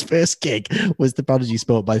 So his first gig was the Prodigy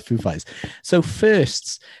supported by Foo Fighters. So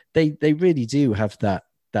firsts, they really do have that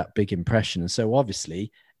big impression. And so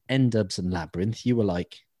obviously, N-Dubs and Labyrinth, you were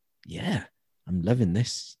like, yeah, I'm loving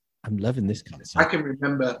this. I'm loving this kind of stuff. I can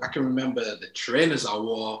remember the trainers I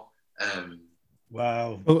wore.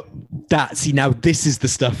 Wow. Oh, now this is the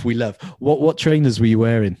stuff we love. What trainers were you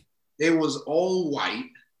wearing? It was all white.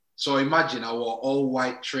 So imagine I wore all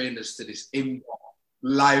white trainers to this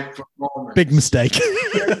live performance. Big mistake.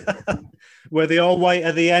 Were they all white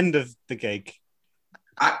at the end of the gig?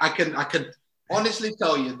 I can honestly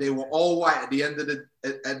tell you they were all white at the end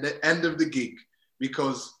of the gig,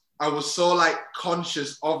 because I was so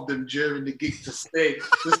conscious of them during the gig to stay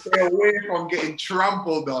away from getting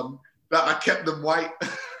trampled on, that I kept them white.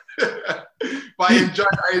 But I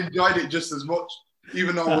enjoyed it just as much,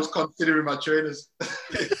 even though I was considering my trainers.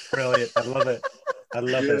 Brilliant. I love it.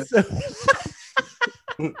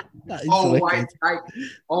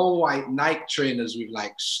 All white Nike trainers with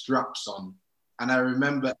straps on. And I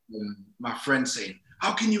remember my friend saying,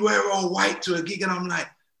 "How can you wear all white to a gig?" And I'm like,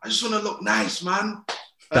 "I just want to look nice, man."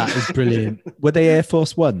 That is brilliant. Were they Air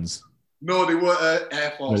Force Ones? No, they were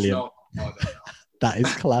Air Force. No. That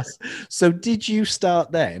is class. So did you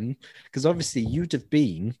start then? Because obviously you'd have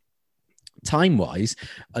been, time-wise,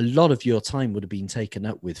 a lot of your time would have been taken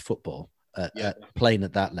up with football, playing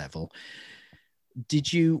at that level.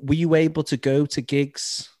 Were you able to go to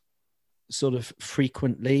gigs sort of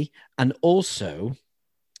frequently? And also,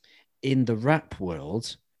 in the rap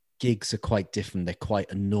world, gigs are quite different. They're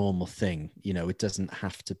quite a normal thing. It doesn't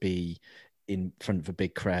have to be in front of a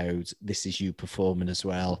big crowd. This is you performing as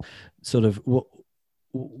well. Sort of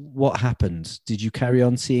what happened? Did you carry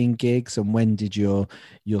on seeing gigs, and when did your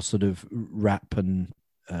sort of rap and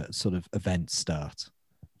sort of events start?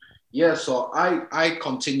 Yeah, so I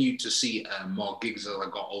continued to see more gigs as I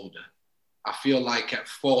got older. I feel like at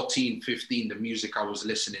 14, 15, the music I was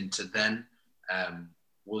listening to then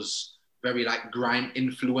was very grime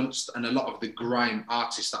influenced, and a lot of the grime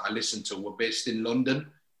artists that I listened to were based in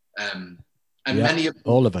London. And many of them,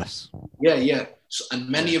 all of us. Yeah. So, and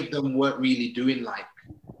many of them weren't really doing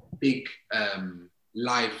big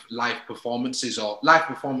live performances, or live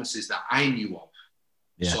performances that I knew of.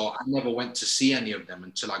 Yeah. So I never went to see any of them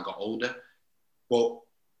until I got older. But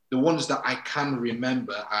the ones that I can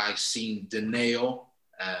remember, I seen Deneo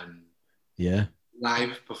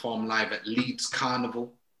perform live at Leeds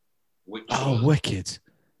Carnival, which was, wicked.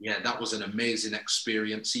 yeah, that was an amazing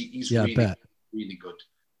experience. He's Yeah, I really, bet. really good.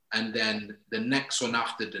 And then the next one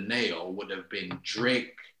after Deneo would have been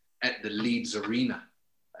Drake at the Leeds Arena.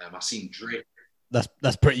 I seen Drake.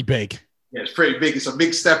 That's pretty big. Yeah, it's pretty big. It's a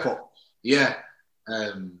big step up. Yeah.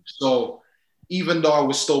 So even though I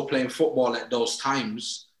was still playing football at those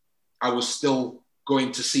times, I was still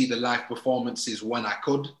going to see the live performances when I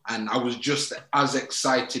could. And I was just as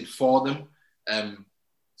excited for them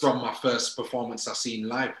from my first performance I seen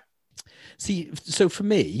live. See, so for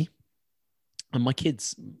me, and my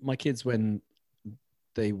kids, when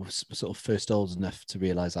they were sort of first old enough to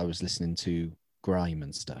realize I was listening to grime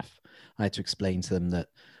and stuff, I had to explain to them that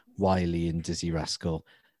Wiley and Dizzy Rascal,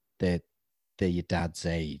 they're your dad's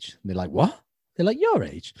age. And they're like, what? They're like, your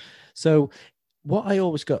age. So what I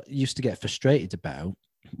always used to get frustrated about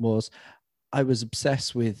was I was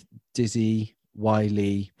obsessed with Dizzy,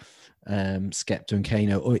 Wiley, Skepta and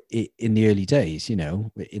Kano in the early days, you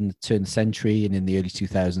know, in the turn of the century and in the early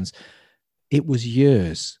 2000s. It was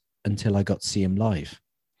years until I got to see him live,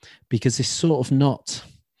 because it's sort of not,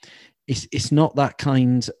 it's not that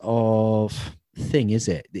kind of thing, is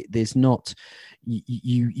it? There's not,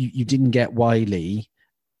 you didn't get Wiley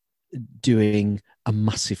doing a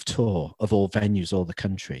massive tour of all venues, all the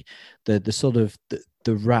country. The sort of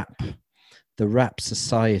the rap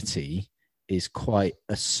society is quite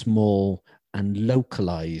a small and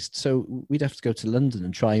localized. So we'd have to go to London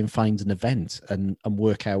and try and find an event and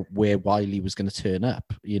work out where Wiley was going to turn up,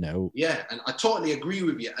 you know? Yeah, and I totally agree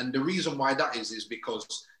with you. And the reason why that is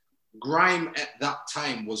because grime at that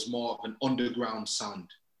time was more of an underground sound.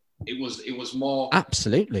 It was more...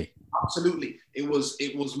 Absolutely. It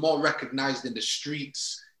was more recognized in the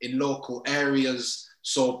streets, in local areas.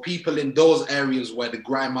 So people in those areas where the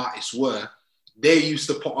grime artists were, they used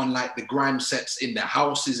to put on like the grime sets in their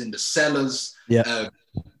houses, in the cellars. Yeah.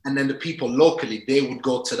 And then the people locally, they would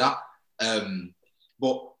go to that.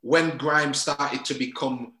 But when grime started to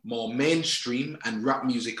become more mainstream and rap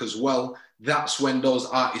music as well, that's when those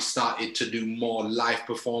artists started to do more live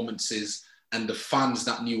performances, and the fans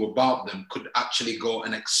that knew about them could actually go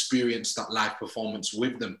and experience that live performance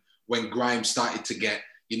with them. When grime started to get,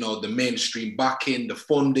 you know, the mainstream backing, the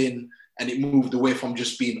funding, and it moved away from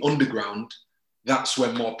just being underground, that's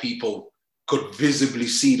when more people could visibly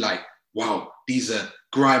see like, wow, these are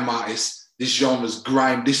grime artists, this genre's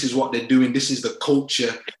grime, this is what they're doing, this is the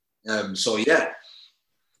culture. So yeah.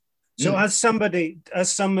 So as somebody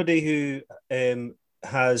who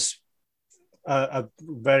has a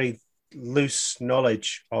very loose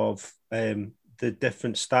knowledge of the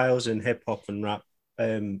different styles in hip hop and rap,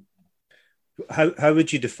 how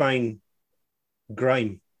would you define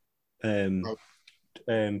grime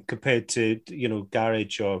compared to, you know,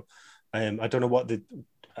 garage, or I don't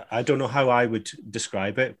know how I would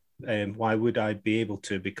describe it. Why would I be able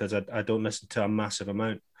to? Because I don't listen to a massive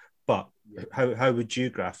amount. But how would you,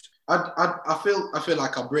 Graft? I feel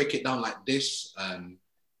like I'll break it down like this.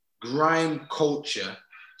 Grime culture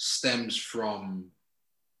stems from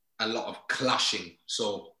a lot of clashing.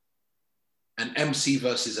 So an MC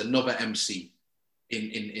versus another MC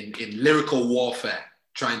in lyrical warfare,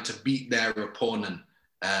 trying to beat their opponent.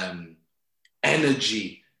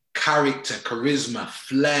 Energy, character, charisma,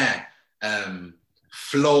 flair,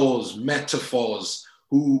 flows, metaphors,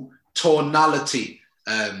 tonality,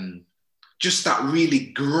 just that really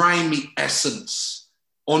grimy essence,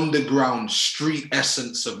 underground street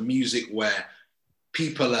essence of music where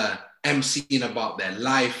people are emceeing about their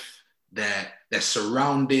life, their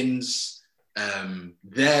surroundings,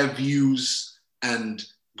 their views. And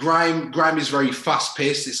grime is very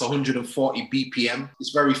fast-paced. It's 140 BPM. It's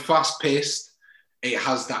very fast-paced. It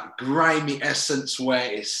has that grimy essence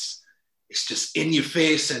where it's just in your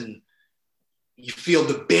face, and you feel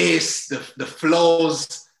the bass, the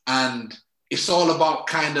flows, and it's all about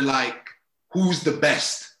kind of like who's the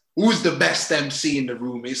best MC in the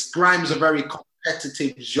room. Grime's a very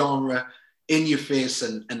competitive genre, in your face,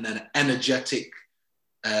 and an energetic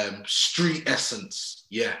street essence.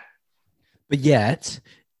 Yeah. But yet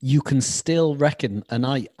you can still reckon, and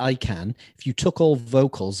I can, if you took all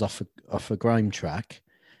vocals off a grime track,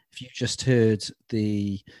 if you just heard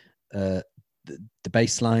the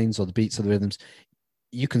bass lines or the beats or the rhythms,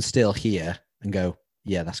 you can still hear and go,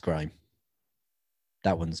 yeah, that's grime.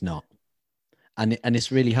 That one's not. And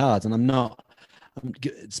it's really hard. And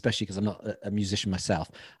especially because I'm not a musician myself,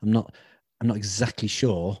 I'm not exactly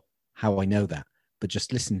sure how I know that, but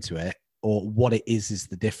just listen to it, or what it is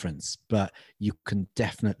the difference. But you can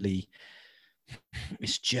definitely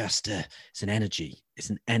it's just it's an energy. It's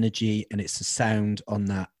an energy, and it's a sound on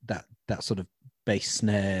that sort of bass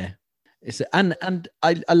snare. And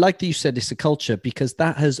I like that you said it's a culture, because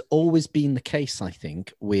that has always been the case, I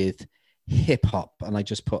think, with hip hop. And I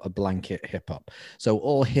just put a blanket hip hop. So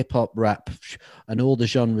all hip hop, rap, and all the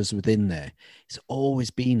genres within there, it's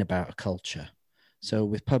always been about a culture. So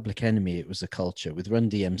with Public Enemy, it was a culture. With Run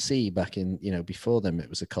DMC back in, before them, it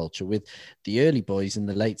was a culture. With the early boys in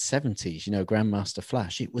the late 70s, Grandmaster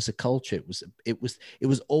Flash, it was a culture. It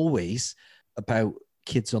was always about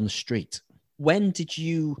kids on the street. When did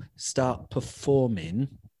you start performing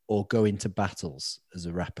or go into battles as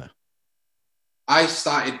a rapper? I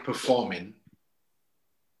started performing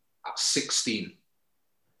at 16.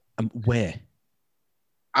 Where?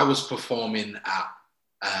 I was performing at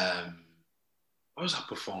where was I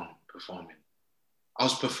performing? I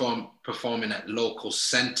was performing at local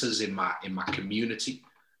centres in my community.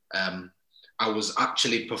 I was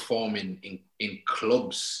actually performing in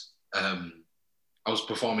clubs. I was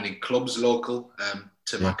performing in clubs local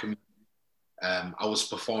to my community. I was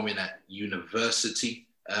performing at university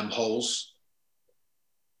halls.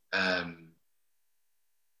 And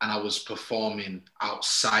I was performing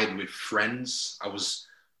outside with friends. I was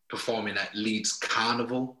performing at Leeds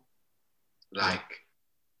Carnival,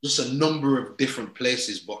 just a number of different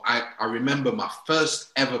places. But I remember my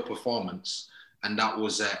first ever performance, and that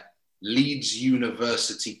was at Leeds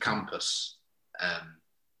University campus.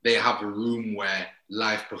 They have a room where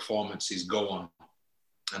live performances go on.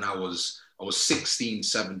 And I was 16,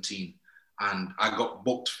 17, and I got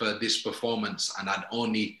booked for this performance, and I'd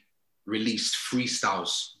only released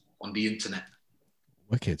freestyles on the internet.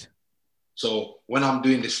 Wicked. So when I'm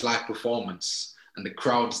doing this live performance and the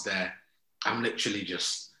crowd's there, I'm literally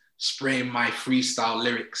just spraying my freestyle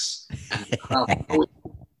lyrics, and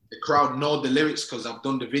the crowd know the lyrics because I've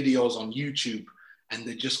done the videos on YouTube, and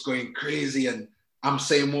they're just going crazy, and I'm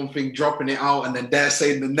saying one thing, dropping it out, and then they're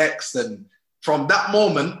saying the next. And from that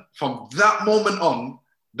moment on,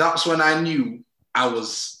 that's when I knew I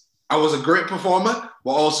was a great performer,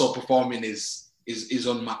 but also performing is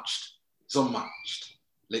unmatched. It's unmatched,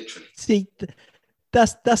 literally. See,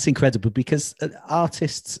 that's incredible, because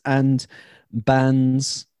artists and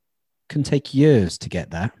bands can take years to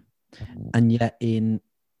get that, and yet in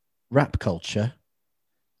rap culture,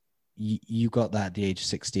 you got that at the age of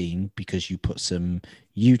 16 because you put some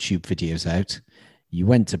YouTube videos out, you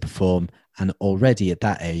went to perform, and already at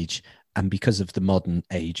that age, and because of the modern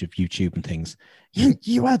age of YouTube and things,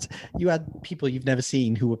 you had people you've never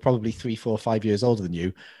seen who were probably 3, 4, 5 years older than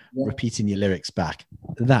you, repeating your lyrics back.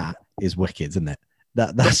 That is wicked, isn't it?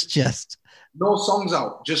 That's just no songs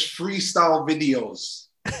out, just freestyle videos.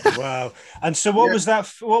 Wow. And so what was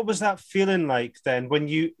that feeling like then when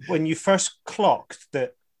you first clocked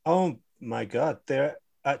that, oh my God, they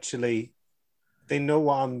know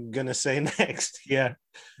what I'm gonna say next? Yeah.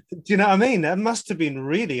 Do you know what I mean? That must have been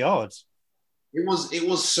really odd. It was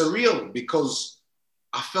surreal, because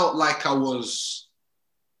I felt like I was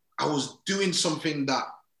doing something that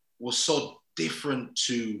was so different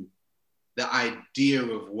to the idea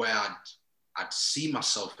of where I'd see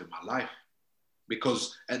myself in my life.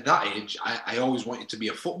 Because at that age, I always wanted to be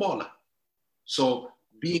a footballer. So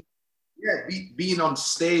being on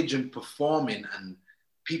stage and performing, and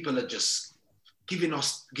people are just giving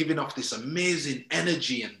off this amazing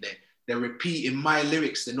energy, and they're repeating my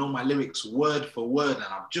lyrics. They know my lyrics word for word, and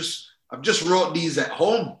I've just wrote these at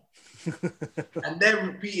home, and they're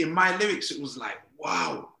repeating my lyrics. It was like,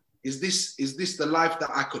 wow, is this the life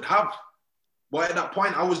that I could have? But at that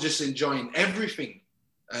point, I was just enjoying everything,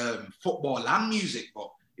 football and music.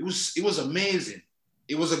 But it was amazing.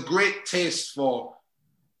 It was a great taste for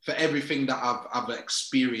everything that I've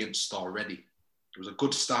experienced already. It was a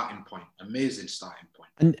good starting point, amazing starting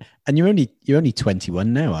point. And you're only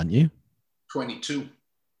 21 now, aren't you? 22.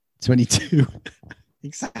 22.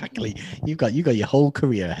 Exactly. You've got your whole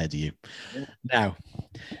career ahead of you. Yeah. Now,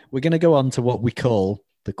 we're going to go on to what we call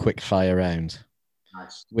the quick fire round.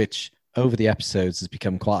 Nice. Which over the episodes has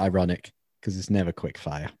become quite ironic because it's never quick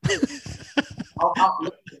fire.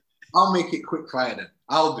 I'll make it quick fire then.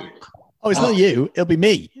 I'll do it. Oh, it's not you. It'll be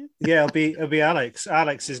me. Yeah, it'll be Alex.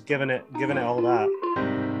 Alex is giving it all that.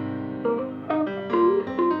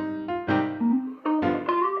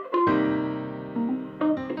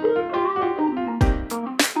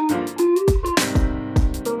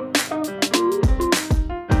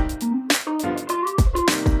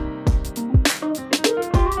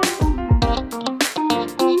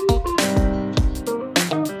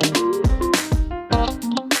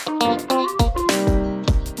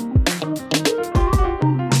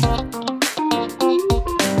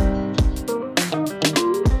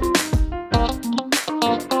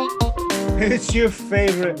 your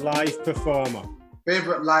favorite live performer?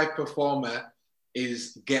 Favorite live performer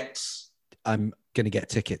is Gets. I'm going to get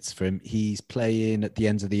tickets for him. He's playing at the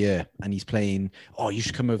end of the year, and he's playing. Oh, you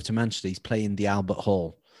should come over to Manchester. He's playing the Albert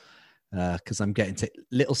Hall because I'm getting to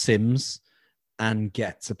Little Sims and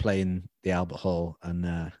Get to play in the Albert Hall, and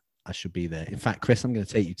I should be there. In fact, Chris, I'm going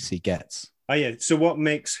to take you to see Gets. Oh yeah. So what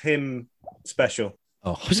makes him special?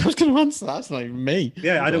 Oh, I was going to answer that. That's not even me.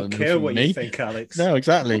 Yeah, I don't care what you think, Alex. No,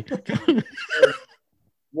 exactly.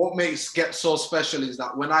 What makes Get so special is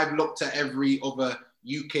that when I've looked at every other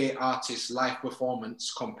UK artist's live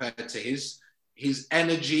performance compared to his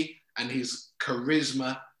energy and his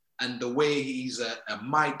charisma and the way he's a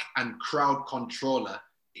mic and crowd controller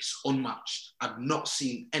is unmatched. I've not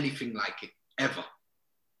seen anything like it ever.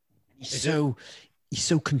 He's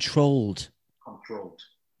so controlled. Controlled.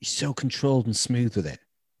 He's so controlled and smooth with it.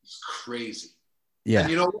 It's crazy. Yeah. And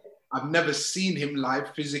you know what? I've never seen him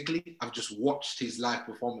live physically. I've just watched his live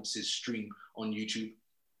performances stream on YouTube.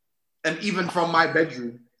 And even from my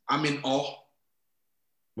bedroom, I'm in awe.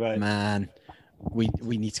 Right. Man, we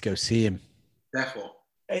need to go see him. Therefore.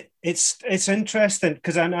 It's interesting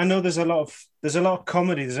because I know there's a lot of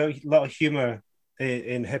comedy, there's a lot of humor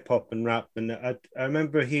in hip hop and rap, and I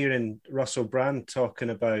remember hearing Russell Brand talking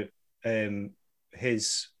about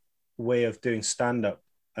his way of doing stand up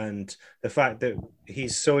and the fact that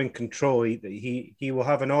he's so in control that he will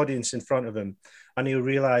have an audience in front of him, and he'll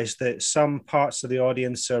realize that some parts of the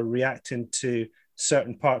audience are reacting to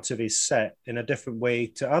certain parts of his set in a different way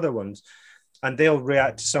to other ones, and they'll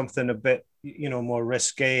react to something a bit more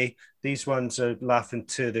risque. These ones are laughing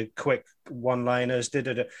to the quick one-liners,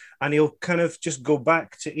 and he'll kind of just go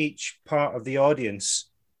back to each part of the audience,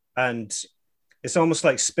 and it's almost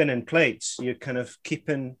like spinning plates. You're kind of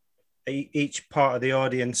keeping each part of the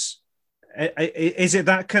audience. Is it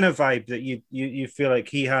that kind of vibe that you feel like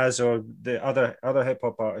he has, or the other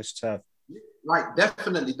hip-hop artists have? Like,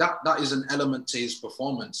 definitely that is an element to his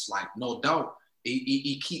performance, like, no doubt.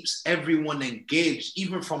 He keeps everyone engaged,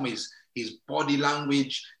 even from his body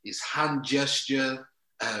language, his hand gesture,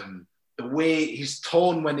 the way his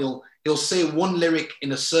tone when he'll say one lyric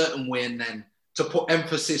in a certain way, and then to put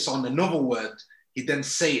emphasis on another word, he then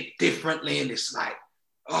say it differently, and it's like,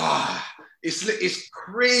 it's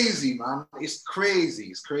crazy, man. It's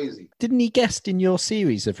crazy. Didn't he guest in your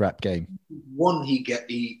series of Rap Game?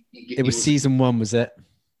 It was season 1, was it?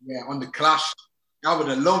 Yeah, on the Clash. I would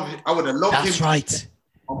have loved That's him. Right.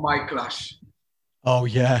 On my Clash. Oh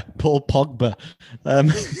yeah, Paul Pogba.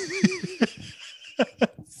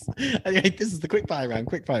 Anyway, this is the quick fire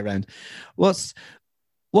round. What's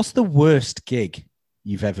the worst gig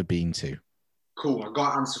you've ever been to? Cool, I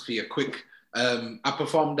got an answer for you quick. I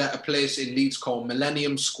performed at a place in Leeds called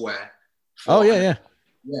Millennium Square. For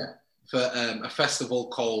a festival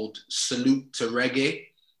called Salute to Reggae.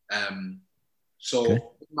 In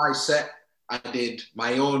my set, I did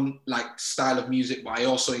my own style of music, but I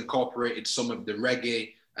also incorporated some of the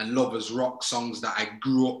reggae and lovers rock songs that I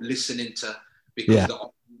grew up listening to because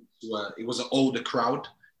it was an older crowd.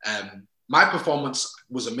 My performance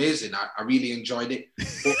was amazing. I really enjoyed it.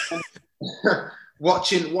 But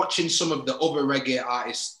watching some of the other reggae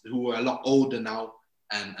artists who are a lot older now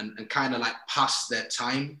and kind of like past their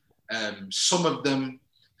time, some of them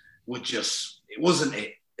were just, it wasn't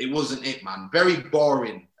it, man. Very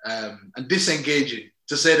boring. And disengaging,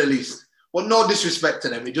 to say the least. Well, no disrespect to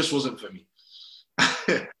them, it just wasn't for me.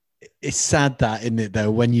 It's sad that, isn't it, though,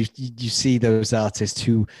 when you see those artists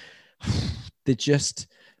who they're just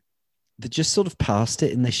sort of past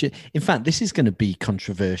it, and they should. In fact, this is going to be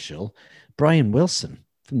controversial. Brian Wilson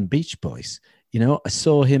from the Beach Boys. I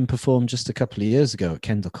saw him perform just a couple of years ago at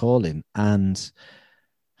Kendall Calling, and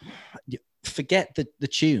forget the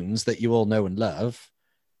tunes that you all know and love.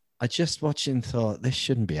 I just watched and thought, this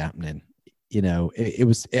shouldn't be happening.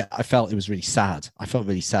 I felt it was really sad. I felt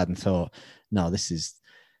really sad and thought, no, this is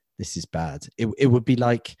bad. It would be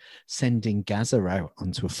like sending Gaza out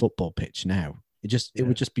onto a football pitch now. It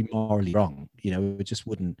would just be morally wrong. It just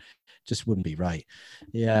wouldn't be right.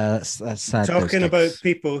 Yeah, that's sad. Talking about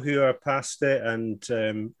people who are past it and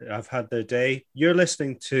have had their day. You're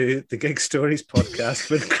listening to the Gig Stories podcast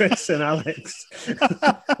with Chris and Alex,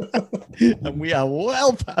 and we are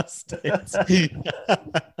well past it.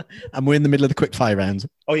 And we're in the middle of the quick fire round.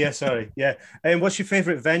 Oh yeah, sorry. Yeah. And what's your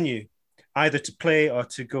favorite venue, either to play or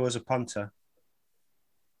to go as a punter?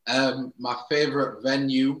 My favorite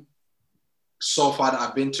venue so far that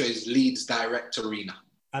I've been to is Leeds Direct Arena.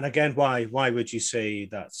 And again, why would you say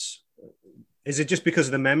that's? Is it just because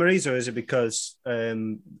of the memories, or is it because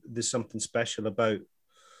there's something special about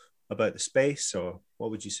the space, or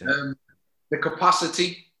what would you say? The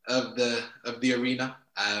capacity. of the arena.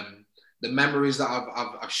 The memories that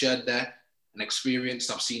I've shared there and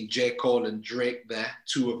experienced. I've seen J. Cole and Drake there,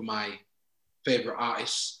 two of my favorite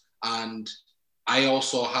artists, and I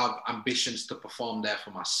also have ambitions to perform there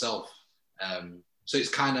for myself. So it's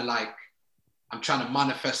kind of like I'm trying to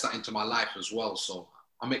manifest that into my life as well. So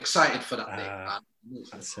I'm excited for that day.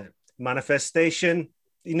 That's it. Manifestation.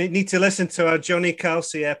 You need to listen to our Johnny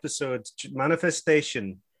Kelsey episode,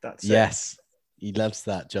 Manifestation. That's yes, he loves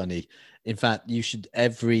that, Johnny. In fact, you should,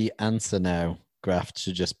 every answer now, Graft,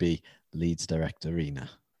 should just be Leeds direct arena.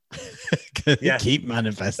 Yeah. Keep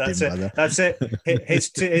manifesting, That's brother. it. That's it. His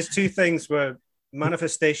two things were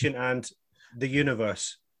manifestation and the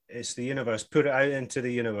universe. It's the universe. Put it out into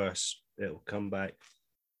the universe. It'll come back.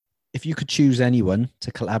 If you could choose anyone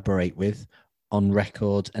to collaborate with on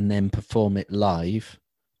record and then perform it live,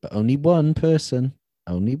 but only one person,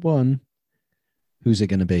 only one, who's it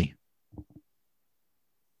going to be?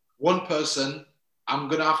 One person, I'm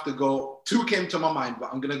going to have to go. Two came to my mind,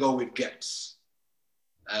 but I'm going to go with Gets.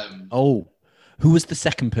 Who was the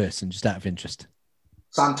second person, just out of interest?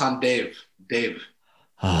 Santan Dave.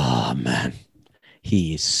 Oh, man.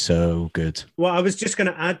 He is so good. Well, I was just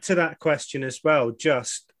going to add to that question as well,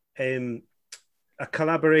 just a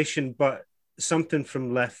collaboration, but something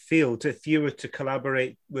from left field. If you were to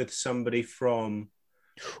collaborate with somebody from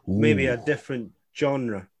maybe a different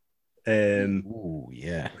genre,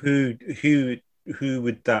 yeah. Who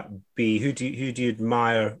would that be? Who do you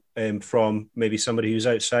admire from maybe somebody who's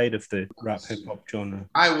outside of the rap hip hop genre?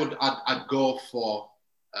 I'd go for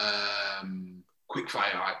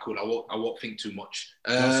quickfire. All right, cool. I won't think too much.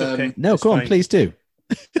 That's okay. No, That's go on, fine. please do.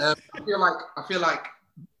 I feel like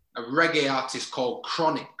a reggae artist called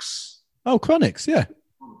Chronix. Oh, Chronix, yeah.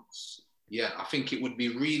 Yeah, I think it would be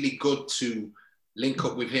really good to link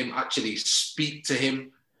up with him, actually speak to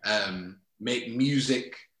him, make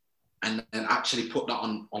music, and actually put that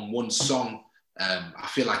on one song. I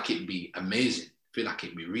feel like it'd be amazing. I feel like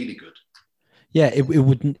it'd be really good. Yeah, it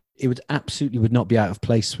would absolutely would not be out of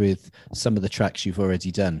place with some of the tracks you've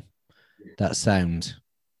already done. That sound.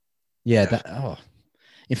 Yeah.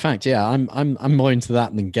 In fact, yeah, I'm more into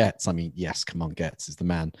that than Gets. I mean, yes, come on, Gets is the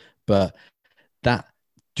man. But that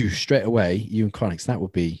do straight away, you and Chronix, that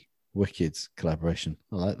would be wicked collaboration.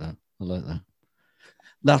 I like that.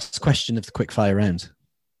 Last question of the quickfire round.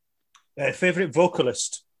 Favorite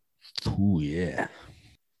vocalist? Oh yeah.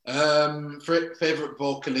 Favorite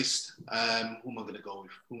vocalist. Who am I going to go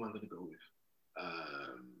with?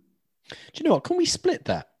 Do you know what? Can we split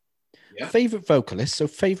that? Yeah. Favorite vocalist, so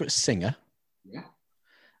favorite singer. Yeah.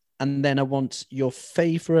 And then I want your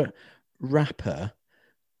favorite rapper,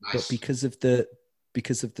 Nice. but because of the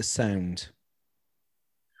sound.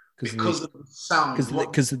 Because of the sound.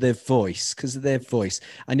 Because of their voice.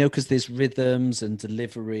 I know because there's rhythms and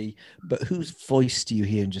delivery, but whose voice do you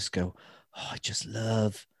hear and just go, oh, I just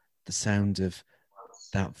love the sound of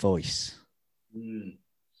that voice?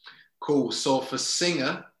 Cool. So for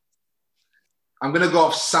singer, I'm going to go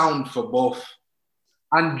off sound for both.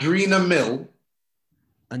 Andrina Mill.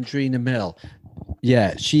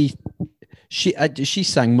 Yeah, she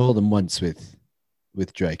sang more than once with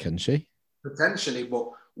Drake, hasn't she? Potentially, but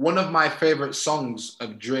one of my favorite songs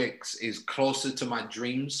of Drake's is Closer to My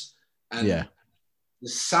Dreams. And the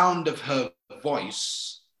sound of her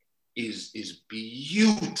voice is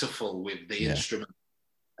beautiful with the instrument.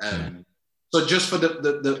 So just for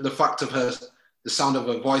the fact of the sound of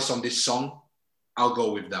her voice on this song, I'll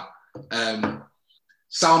go with that.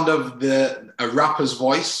 Sound of a rapper's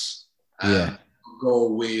voice, I'll go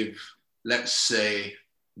with, let's say,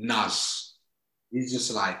 Nas. He's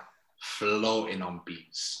just like floating on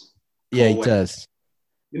beats. Yeah, he does.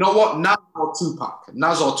 You know what? Nas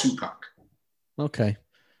or Tupac. Okay.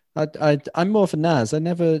 I'm more for Nas.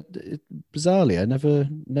 Bizarrely, I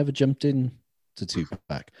never jumped in to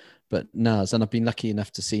Tupac, but Nas, and I've been lucky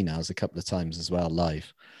enough to see Nas a couple of times as well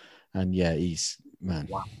live. And yeah, he's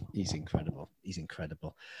incredible. He's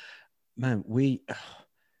incredible. Man,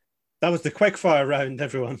 that was the quickfire round,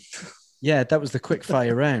 everyone. Yeah, that was the quick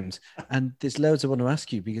fire round. And there's loads I want to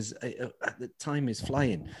ask you because the time is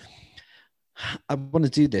flying. I want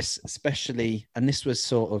to do this, especially, and this was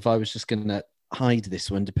sort of, I was just going to hide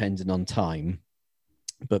this one depending on time.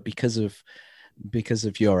 But because of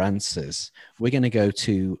your answers, we're going to go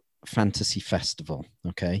to Fantasy Festival,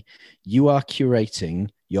 okay? You are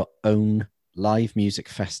curating your own live music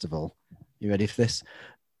festival. You ready for this?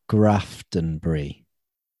 Graftonbury.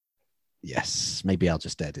 Yes, maybe I'll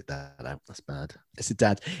just edit that out. That's bad. It's a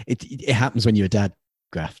dad. It happens when you're a dad,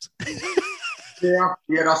 Graft. Yeah,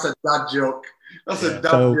 that's a dad joke. That's a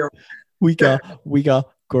dad joke. We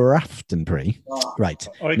got Graftonbury. Right.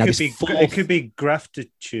 Or it Now could this be fourth- it could be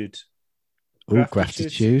Graftitude. Oh,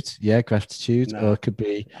 Graftitude. Yeah, Graftitude. No. Or it could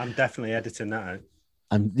be. I'm definitely editing that out.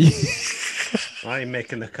 I'm I ain't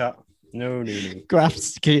making the cut. No.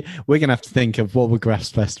 Grafts. We're going to have to think of what would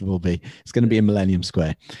Grafts Festival be. It's going to be in Millennium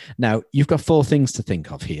Square. Now, you've got 4 things to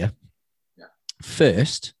think of here. Yeah.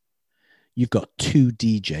 First, you've got 2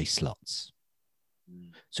 DJ slots.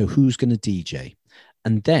 So who's going to DJ?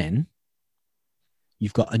 And then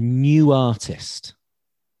you've got a new artist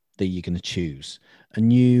that you're going to choose, a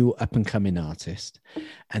new up-and-coming artist.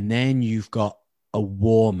 And then you've got a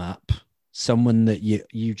warm-up, someone that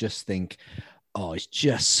you just think, oh, it's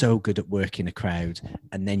just so good at working a crowd.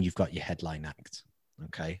 And then you've got your headline act.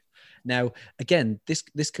 Okay. Now, again,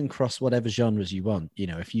 this can cross whatever genres you want. You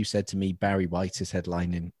know, if you said to me, Barry White is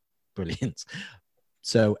headlining, brilliant.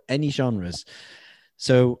 So any genres.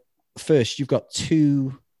 So first, you've got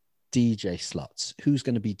 2 DJ slots. Who's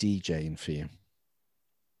going to be DJing for you?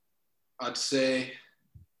 I'd say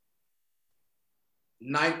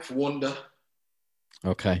Ninth Wonder.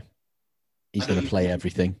 Okay. He's going to play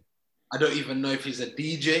everything. I don't even know if he's a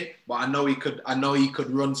DJ, but I know he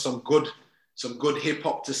could run some good hip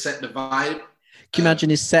hop to set the vibe. Can you imagine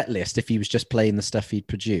his set list if he was just playing the stuff he'd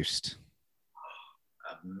produced?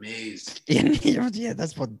 Amazing. Yeah,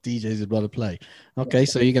 that's what DJs would want to play. Okay,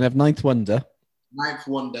 so you're going to have Ninth Wonder. Ninth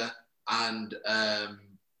Wonder and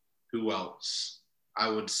who else? I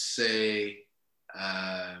would say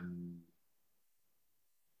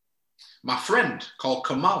my friend called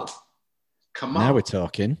Kamal. Now we're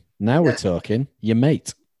talking. We're talking. Your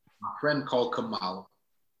mate. My friend called Kamal.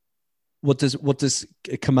 What does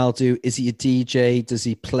Kamal do? Is he a DJ? Does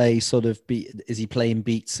he play is he playing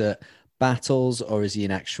beats at battles, or is he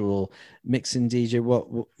an actual mixing DJ?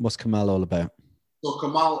 What's Kamal all about? So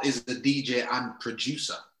Kamal is the DJ and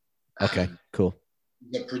producer. Okay, cool.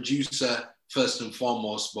 The producer first and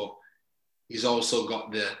foremost, but he's also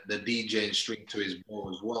got the DJing string to his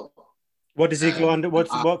bow as well. What does he go under?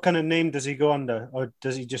 What kind of name does he go under, or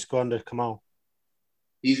does he just go under Kamal?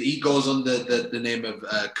 He goes under the name of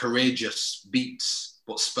Courageous Beats,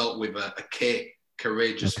 but spelt with a K.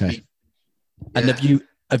 Courageous Beats. And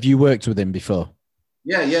have you worked with him before?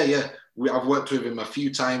 Yeah. I've worked with him a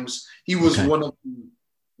few times. He was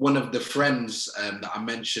one of the friends that I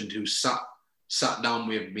mentioned who sat down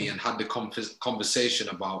with me and had the conversation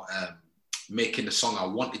about making the song I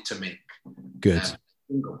wanted to make. Good.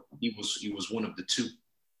 He was one of the 2.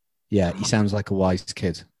 Yeah, he sounds like a wise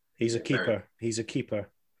kid. He's a keeper.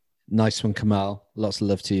 Nice one, Kamal. Lots of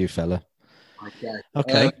love to you, fella.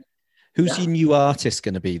 Okay. Who's your new artist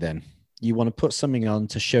going to be then? You want to put something on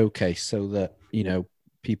to showcase so that, you know,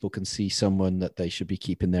 people can see someone that they should be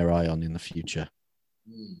keeping their eye on in the future.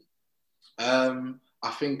 I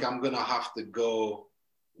think I'm going to have to go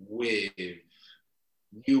with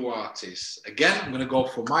new artists. Again, I'm going to go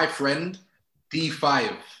for my friend,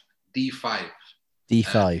 D5. D5,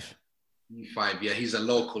 yeah. He's a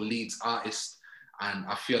local Leeds artist. And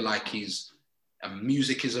I feel like his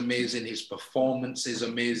music is amazing. His performance is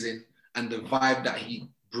amazing. And the vibe that he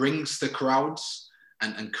brings to crowds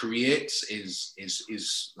and creates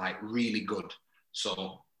is like really good.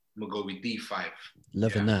 So I'm going to go with D5.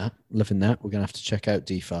 Loving that. We're going to have to check out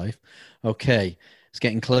D5. Okay. It's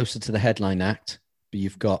getting closer to the headline act, but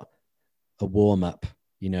you've got a warm-up,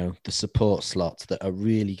 you know, the support slots that are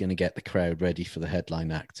really going to get the crowd ready for the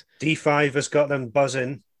headline act. D5 has got them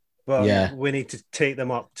buzzing, but we need to take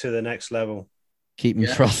them up to the next level. Keep them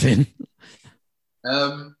frothing.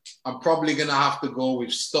 I'm probably going to have to go with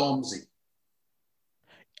Stormzy.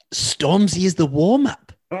 Stormzy is the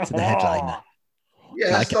warm-up to the headliner.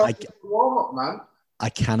 Yeah, Stormzy's the warm-up, man. I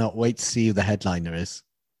cannot wait to see who the headliner is.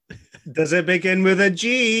 Does it begin with a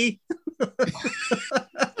G? Yeah,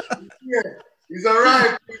 he's all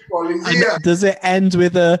right, people. He's here. Does it end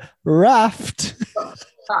with a raft?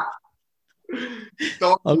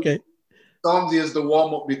 Okay. Stormzy is the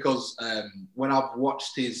warm-up because when I've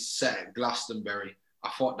watched his set at Glastonbury, I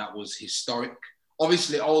thought that was historic.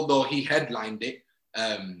 Obviously, although he headlined it,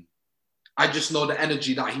 I just know the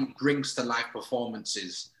energy that he brings to live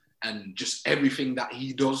performances and just everything that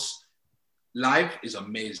he does live is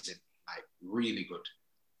amazing, like really good.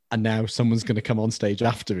 And now someone's going to come on stage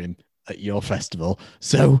after him at your festival.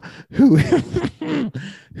 So who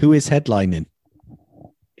is headlining?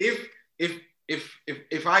 If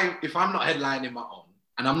I'm not headlining my own,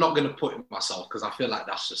 and I'm not going to put it myself because I feel like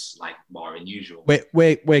that's just like more unusual.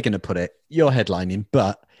 We're going to put it. You're headlining,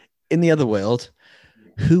 but in the other world,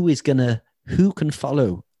 who can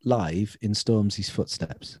follow live in Stormzy's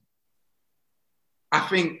footsteps? I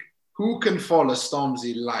think who can follow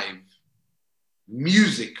Stormzy live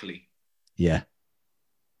musically. Yeah.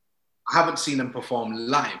 I haven't seen him perform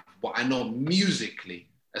live, but I know musically,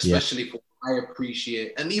 especially for what I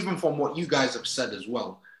appreciate, and even from what you guys have said as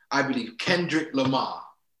well, I believe Kendrick Lamar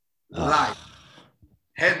live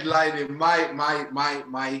headlining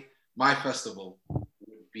my festival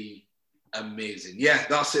would be amazing. Yeah,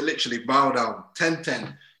 that's it. Literally, bow down,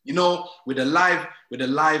 10-10. You know, with a live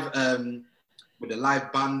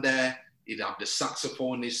band there, you'd have the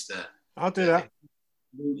saxophonist. I'll do that.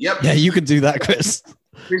 Yep. Yeah, you can do that, Chris.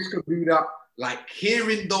 Chris could do that. Like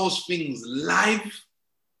hearing those things live,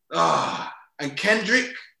 and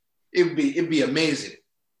Kendrick, it'd be amazing.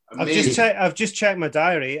 I've just checked my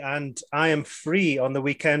diary, and I am free on the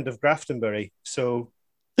weekend of Graftonbury. So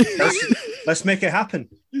let's make it happen.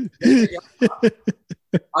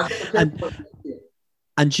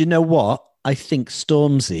 And you know what? I think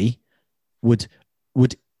Stormzy would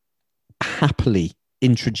happily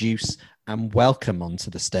introduce and welcome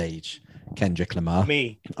onto the stage Kendrick Lamar.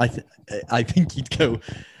 Me. I think he'd go,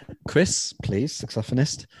 Chris, please,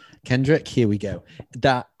 saxophonist. Kendrick, here we go.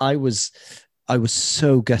 That I was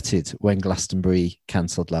so gutted when Glastonbury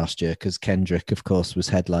cancelled last year because Kendrick, of course, was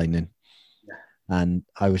headlining. Yeah. And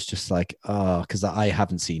I was just like, because I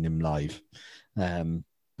haven't seen him live.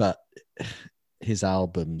 But his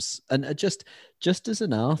albums, and just as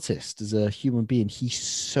an artist, as a human being, he's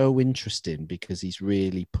so interesting because he's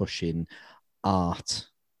really pushing art.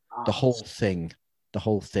 The whole thing.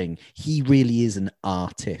 He really is an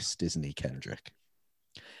artist, isn't he, Kendrick?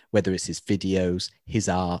 Whether it's his videos, his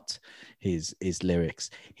art, his lyrics,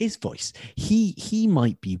 his voice. He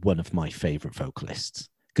might be one of my favorite vocalists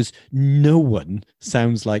because no one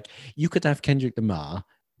sounds like... You could have Kendrick Lamar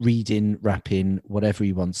reading, rapping, whatever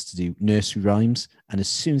he wants to do, nursery rhymes, and as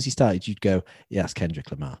soon as he started, you'd go, yeah, that's Kendrick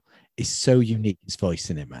Lamar. It's so unique, his voice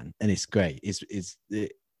in it, man, and it's great. His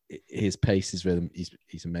pace, his rhythm,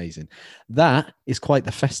 he's amazing. That is quite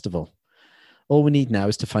the festival. All we need now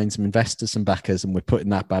is to find some investors and backers, and we're putting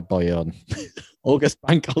that bad boy on August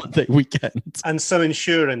bank holiday weekend. And some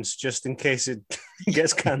insurance just in case it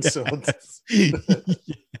gets cancelled.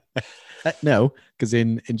 No, because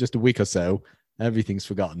in just a week or so, everything's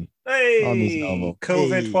forgotten. Hey,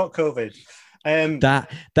 COVID, hey. What COVID?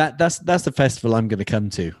 That's the festival I'm going to come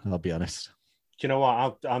to. I'll be honest. Do you know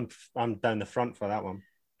what? I'm down the front for that one.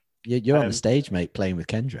 You're on the stage, mate, playing with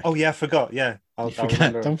Kendrick. Oh yeah, I forgot. Yeah, don't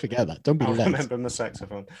forget that. Don't be late. Remember my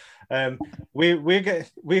saxophone. We're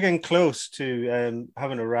getting close to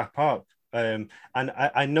having to wrap up. And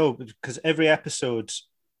I know because every episode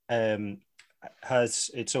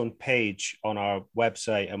has its own page on our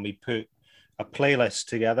website, and we put a playlist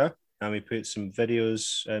together, and we put some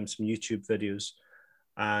videos, some YouTube videos,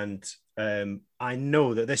 and I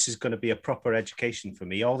know that this is going to be a proper education for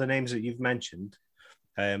me. All the names that you've mentioned.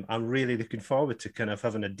 I'm really looking forward to kind of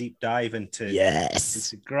having a deep dive into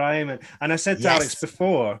grime. And I said to Alex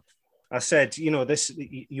before, I said, you know, this,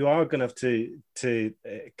 you are going to have to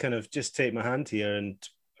kind of just take my hand here, and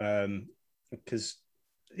because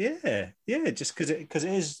just because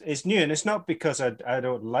it is new, and it's not because I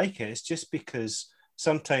don't like it. It's just because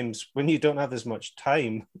sometimes when you don't have as much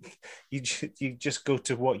time, you just go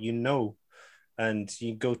to what you know, and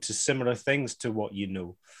you go to similar things to what you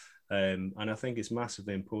know. And I think it's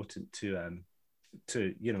massively important to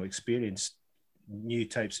experience new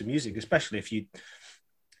types of music, especially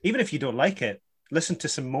even if you don't like it, listen to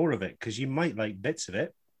some more of it, because you might like bits of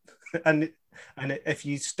it, and if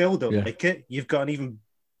you still don't like it, you've got an even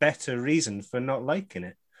better reason for not liking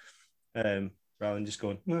it, rather than just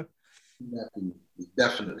going.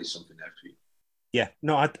 Definitely something there for you. Yeah,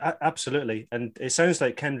 no, I absolutely, and it sounds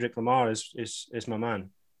like Kendrick Lamar is my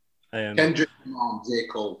man. Kendrick Lamar and J.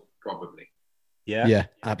 Cole. Probably. Yeah,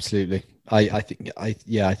 absolutely. I think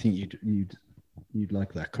you'd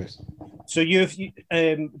like that, Chris. So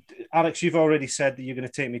Alex, you've already said that you're going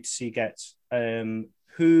to take me to see Gets.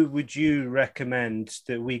 Who would you recommend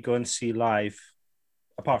that we go and see live,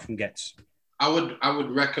 apart from Gets? I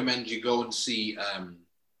would recommend you go and see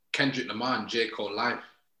Kendrick Lamar and J. Cole live.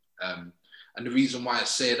 And the reason why I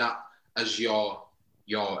say that, as you're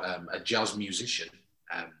a jazz musician,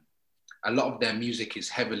 a lot of their music is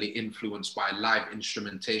heavily influenced by live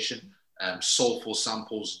instrumentation, soulful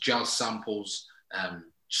samples, jazz samples,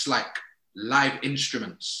 just like live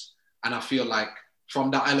instruments. And I feel like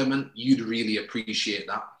from that element, you'd really appreciate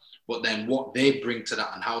that. But then what they bring to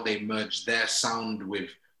that and how they merge their sound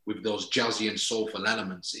with those jazzy and soulful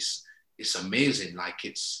elements, it's amazing. Like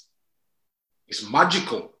it's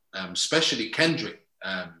magical, especially Kendrick.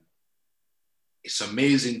 It's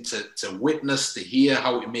amazing to witness, to hear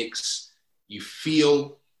how it makes you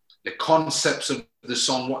feel, the concepts of the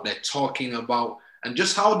song, what they're talking about, and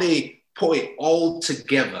just how they put it all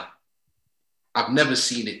together. I've never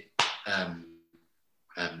seen it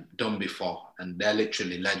done before, and they're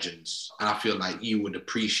literally legends. And I feel like you would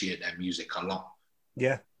appreciate their music a lot.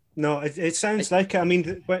 Yeah. No, it sounds like it. I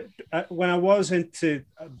mean, when I was into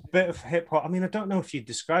a bit of hip hop, I mean, I don't know if you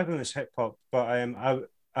describe them as hip hop, but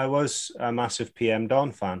I was a massive PM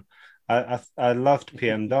Dawn fan. I loved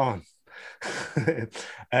PM Dawn,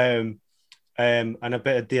 and a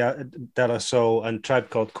bit of De La Soul and Tribe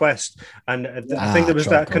Called Quest, and I think there was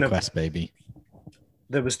Tribe that kind Called of Quest, baby.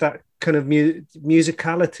 There was that kind of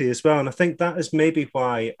musicality as well, and I think that is maybe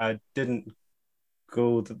why I didn't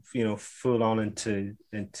go, full on into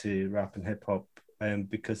rap and hip hop,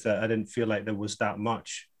 because I didn't feel like there was that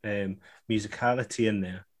much musicality in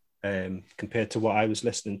there compared to what I was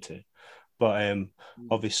listening to. But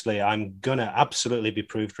obviously, I'm gonna absolutely be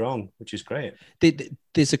proved wrong, which is great.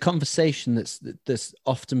 There's a conversation that's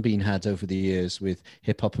often been had over the years with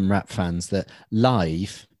hip hop and rap fans that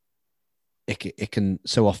live, it can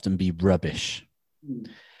so often be rubbish.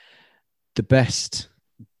 The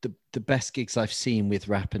best gigs I've seen with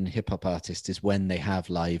rap and hip hop artists is when they have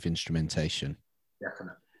live instrumentation.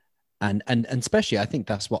 Definitely. And especially, I think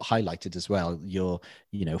that's what highlighted as well your,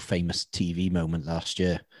 famous TV moment last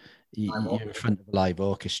year. You're in front of a live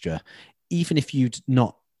orchestra. Even if you'd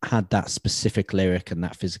not had that specific lyric and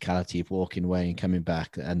that physicality of walking away and coming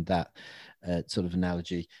back and that sort of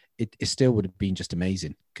analogy, it still would have been just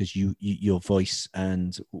amazing, because your voice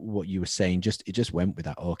and what you were saying it just went with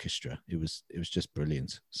that orchestra. It was just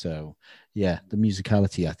brilliant. So yeah, the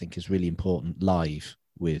musicality I think is really important live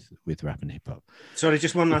with rap and hip hop. Sorry,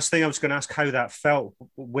 just one last thing. I was going to ask how that felt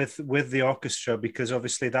with the orchestra, because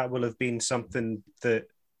obviously that will have been something that,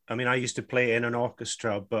 I mean, I used to play in an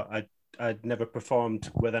orchestra, but I'd never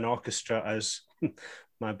performed with an orchestra as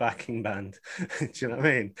my backing band. Do you know what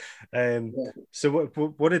I mean? So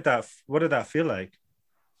what did that feel like?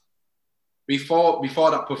 Before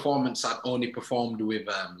that performance, I'd only performed with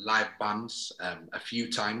live bands a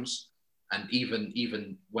few times. And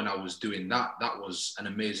even when I was doing that, that was an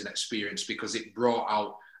amazing experience, because it brought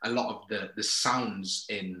out a lot of the sounds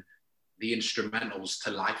in the instrumentals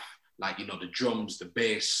to life, like, the drums, the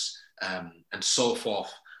bass, and so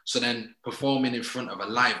forth. So then performing in front of a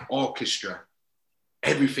live orchestra,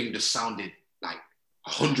 everything just sounded like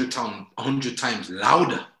 100 times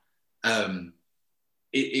louder.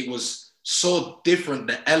 It was so different,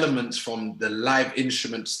 the elements from the live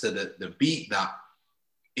instruments to the beat, that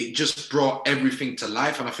it just brought everything to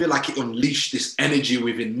life. And I feel like it unleashed this energy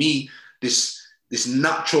within me, this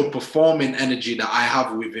natural performing energy that I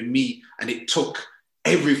have within me. And it took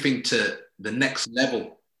everything to the next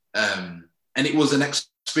level. And it was an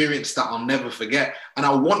experience that I'll never forget. And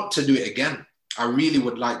I want to do it again. I really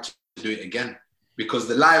would like to do it again, because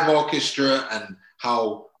the live orchestra and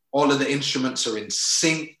how all of the instruments are in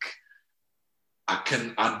sync. I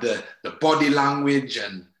can add the body language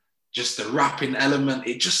and just the rapping element.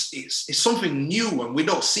 It's something new, and we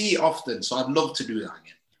don't see it often. So I'd love to do that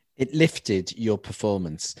again. It lifted your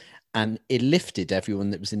performance, and it lifted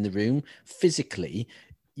everyone that was in the room physically.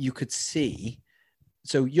 You could see.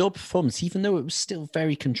 So your performance, even though it was still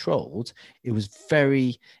very controlled, it was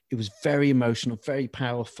very emotional, very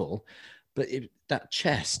powerful. But that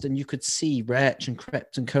chest, and you could see Wretch and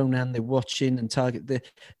Crept and Conan, they're watching, and Target, they're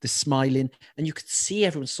smiling, and you could see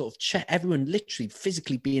everyone sort of everyone literally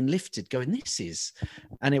physically being lifted, going, this is,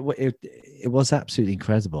 and it was absolutely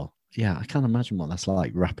incredible. Yeah, I can't imagine what that's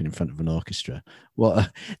like, rapping in front of an orchestra. What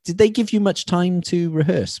did they give you much time to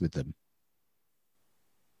rehearse with them?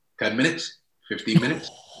 10 minutes, 15 minutes.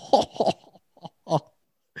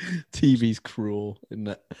 TV's cruel, isn't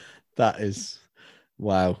it? That is,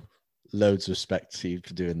 wow. Loads of respect to you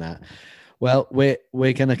for doing that. Well, we're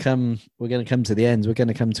gonna come to the end. We're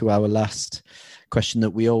gonna come to our last question that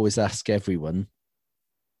we always ask everyone.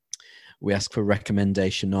 We ask for a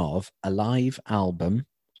recommendation of a live album,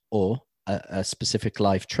 or a specific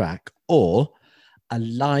live track, or a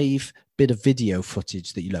live bit of video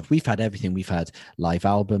footage that you love. We've had everything. We've had live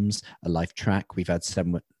albums, a live track. We've had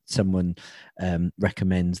someone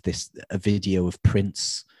recommends a video of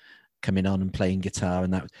Prince coming on and playing guitar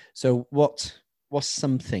and that. So what's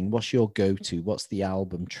your go-to? What's the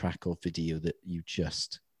album, track, or video that you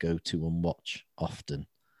just go to and watch often?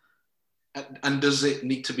 And does it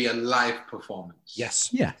need to be a live performance? Yes.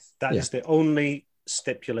 Yeah. That is the only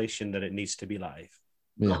stipulation, that it needs to be live.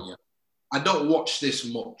 Yeah. I don't watch this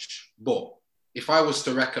much, but if I was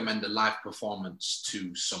to recommend a live performance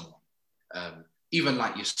to someone, even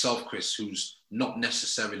like yourself, Chris, who's not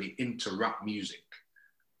necessarily into rap music,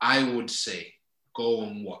 I would say go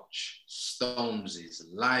and watch Stormzy's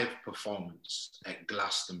live performance at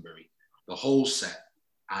Glastonbury, the whole set,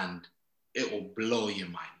 and it will blow your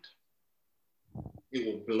mind. It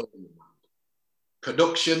will blow your mind.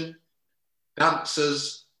 Production,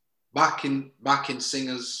 dancers, backing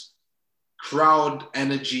singers, crowd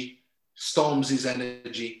energy, Stormzy's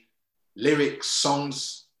energy, lyrics,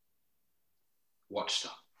 songs. Watch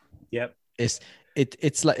that. Yep. It's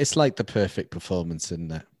like the perfect performance,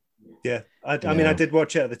 isn't it? Yeah. I mean, I did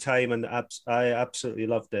watch it at the time, and I absolutely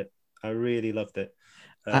loved it. I really loved it.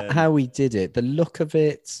 How he did it, the look of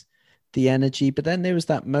it, the energy. But then there was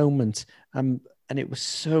that moment, and it was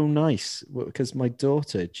so nice because my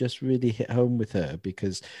daughter just really hit home with her,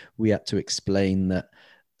 because we had to explain that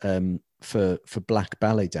for black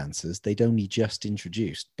ballet dancers, they'd only just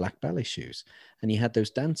introduced black ballet shoes, and he had those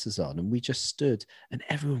dancers on, and we just stood, and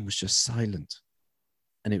everyone was just silent,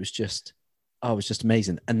 and it was just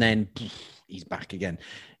amazing. And then he's back again.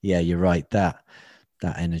 Yeah, you're right. That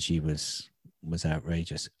energy was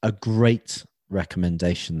outrageous. A great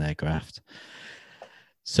recommendation there, Graft.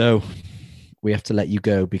 So we have to let you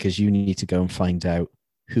go because you need to go and find out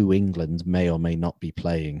who England may or may not be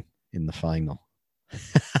playing in the final.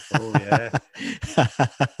 Oh, yeah.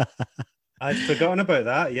 I'd forgotten about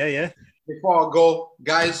that. Yeah. Before I go,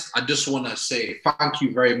 guys, I just want to say thank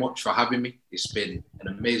you very much for having me. It's been an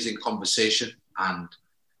amazing conversation. And,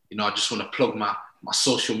 I just want to plug my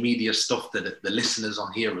social media stuff to the listeners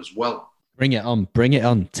on here as well. Bring it on.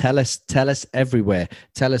 Tell us everywhere.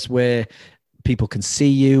 Tell us where people can see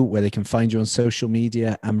you, where they can find you on social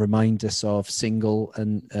media, and remind us of single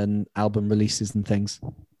and album releases and things.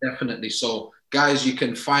 Definitely. So, guys, you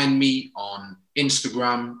can find me on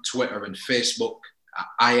Instagram, Twitter, and Facebook.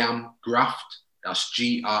 I am Graft. That's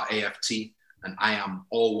Graft, and I am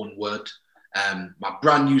all one word. My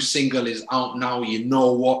brand new single is out now. You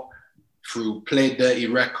know what? Through Play Dirty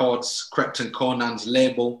Records, Crepton Conan's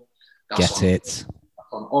label. That's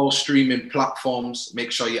on all streaming platforms.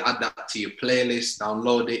 Make sure you add that to your playlist,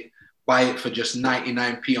 download it, buy it for just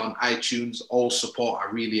 99p on iTunes. All support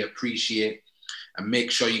I really appreciate. And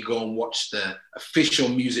make sure you go and watch the official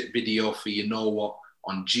music video for You Know What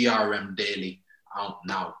on GRM Daily, out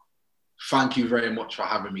now. Thank you very much for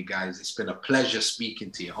having me, guys. It's been a pleasure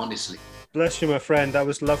speaking to you, honestly. Bless you, my friend. That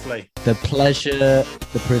was lovely. The pleasure,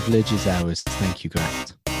 the privilege is ours. Thank you,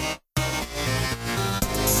 Graft.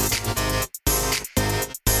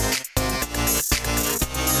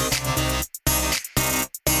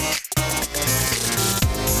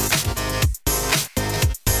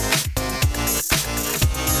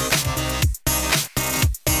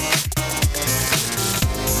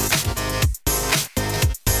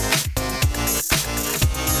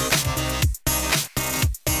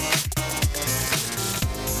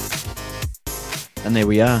 And there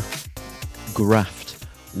we are. Graft.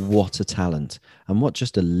 What a talent. And what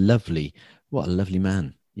a lovely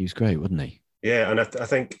man. He was great, wasn't he? Yeah, and I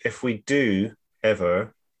think if we do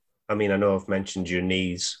ever, I mean, I know I've mentioned your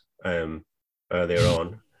knees earlier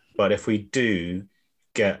on, but if we do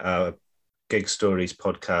get a Gig Stories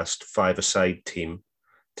podcast five-a-side team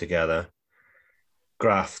together,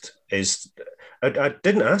 Graft is... I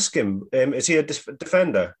didn't ask him. Is he a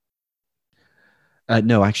defender?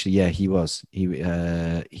 No, actually, yeah, he was. He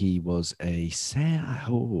was a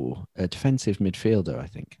defensive midfielder, I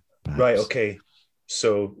think. Perhaps. Right. Okay.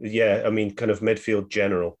 So yeah, I mean, kind of midfield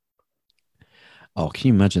general. Oh, can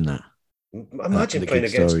you imagine that? Imagine playing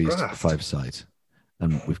against Graft. Five-side,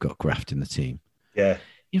 and we've got Graft in the team. Yeah.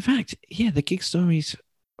 In fact, yeah, the Gig Stories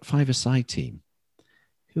five-a-side team.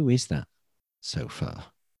 Who is that so far?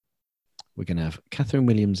 We're going to have Catherine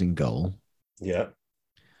Williams in goal. Yeah.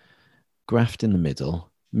 Graft in the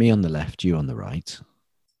middle, me on the left, you on the right.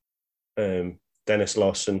 Dennis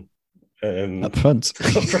Lawson. Up front.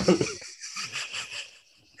 Up front.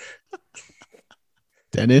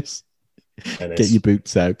 Dennis, get your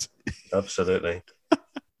boots out. Absolutely.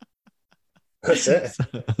 That's it.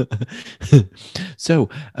 So,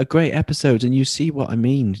 a great episode, and you see what I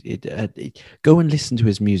mean. Go and listen to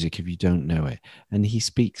his music if you don't know it. And he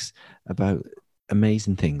speaks about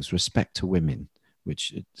amazing things, respect to women,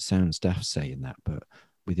 which it sounds daft saying that, but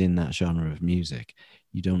within that genre of music,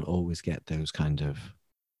 you don't always get those kind of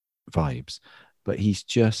vibes. But he's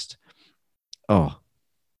just, you'll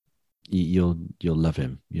love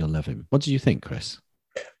him. You'll love him. What did you think, Chris?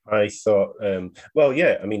 I thought, well,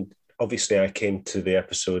 yeah, I mean, obviously I came to the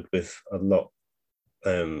episode with a lot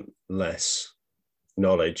less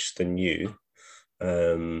knowledge than you.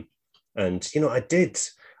 And, I did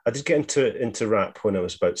get into rap when I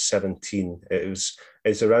was about 17. It's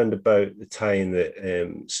around about the time that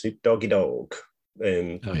Snoop Doggy Dogg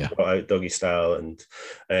Oh yeah. brought out doggy style, and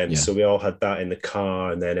Yeah. so we all had that in the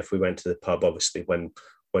car. And then if we went to the pub, obviously when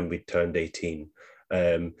we turned 18,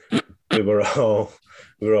 we were all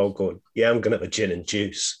going, yeah, I'm gonna have a gin and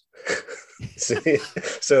juice. So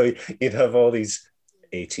you'd have all these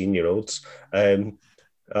 18-year-olds at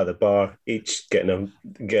the bar, each getting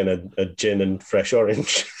a gin and fresh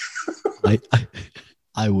orange.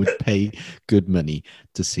 I would pay good money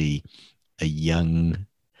to see a young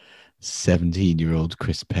 17-year-old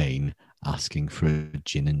Chris Payne asking for a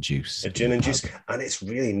gin and juice. A gin and juice, and it's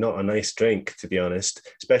really not a nice drink, to be honest.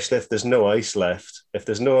 Especially if there's no ice left. If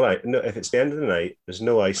there's if it's the end of the night, there's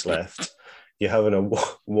no ice left. You're having a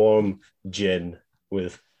warm gin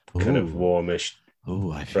with kind of warmish,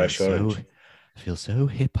 fresh orange. I feel so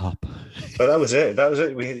hip hop. But that was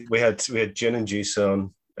it. We had gin and juice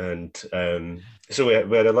on, and so we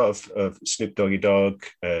had a lot of Snoop Doggy Dogg.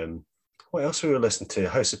 What else we were listening to?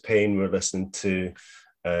 House of Pain. We were listening to.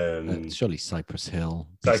 Surely Cypress Hill.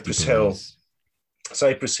 Cypress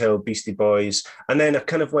Hill, Beastie Boys, and then I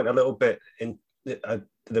kind of went a little bit in. There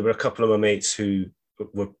were a couple of my mates who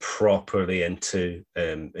were properly into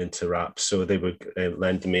rap, so they were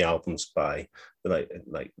lending me albums by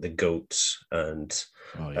like the Goats, and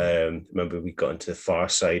remember we got into Far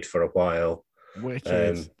Side for a while.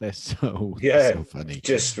 Wicked. They're so funny,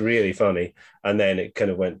 just really funny. And then it kind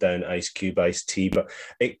of went down Ice Cube, Ice T,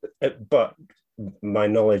 but my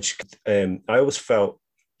knowledge, I always felt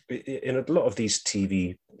in a lot of these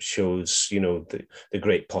TV shows, the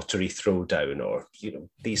Great Pottery Throwdown, or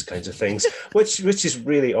these kinds of things, which is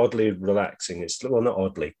really oddly relaxing. It's not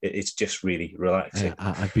oddly, it's just really relaxing.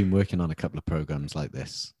 I've been working on a couple of programs like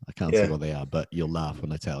this. I can't say what they are, but you'll laugh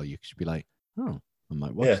when I tell you. You should be like, oh, I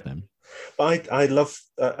might watch them. But I love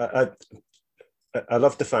the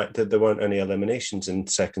fact that there weren't any eliminations in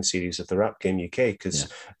the second series of the Rap Game UK,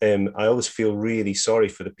 because I always feel really sorry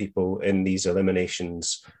for the people in these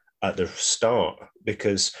eliminations at the start,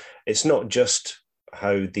 because it's not just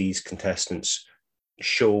how these contestants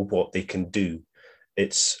show what they can do.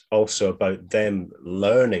 It's also about them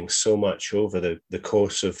learning so much over the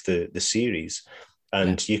course of the series.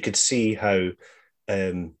 And you could see how,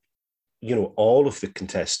 all of the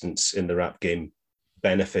contestants in the Rap Game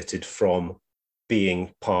benefited from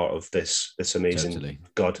being part of this amazing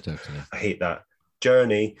I hate that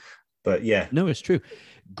journey, but no, it's true.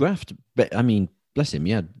 Graft, but I mean, bless him,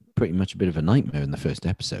 he had pretty much a bit of a nightmare in the first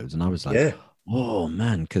episodes, and I was like, oh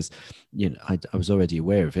man, because I was already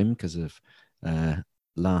aware of him because of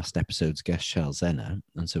last episode's guest Charles Zenner,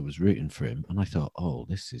 and so was rooting for him, and I thought, oh,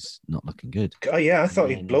 this is not looking good. I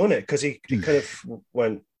thought he'd blown it, because he kind of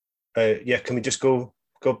went, can we just go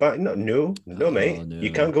back? No, mate, no,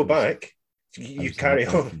 you can't go back. You carry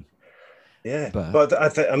on.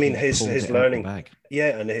 But I mean, his learning,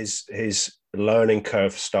 and his learning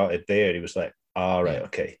curve started there. He was like, all right,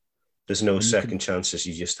 okay, there's no second chances.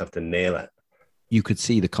 You just have to nail it. You could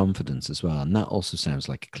see the confidence as well, and that also sounds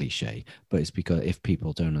like a cliche, but it's because if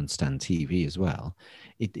people don't understand TV as well,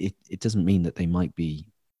 it doesn't mean that they might be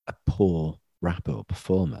a poor rapper or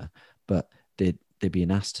performer, but they're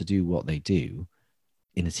being asked to do what they do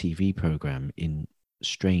in a TV program in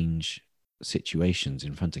strange situations,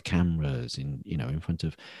 in front of cameras, in front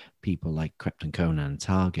of people like Krypton Conan and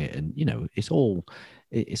Target, and it's all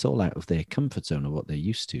out of their comfort zone of what they're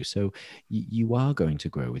used to. So you are going to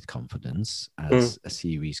grow with confidence as a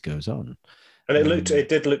series goes on. And it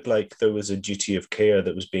did look like there was a duty of care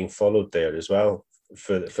that was being followed there as well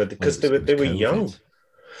because they were young.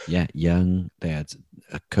 Yeah, young. They had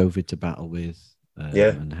a COVID to battle with.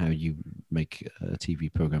 And how you make a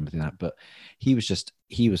TV program with that. But he was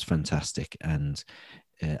fantastic, and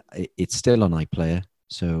it's still on iPlayer,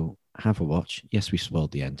 so have a watch. Yes, we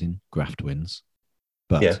spoiled the ending. Graft wins,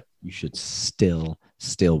 but you should still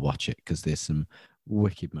watch it, because there's some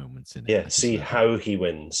wicked moments in it. Yeah, see how he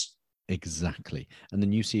wins. Exactly. And the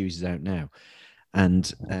new series is out now,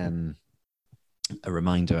 and a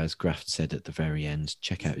reminder, as Graft said at the very end,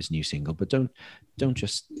 check out his new single, but don't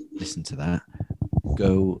just listen to that.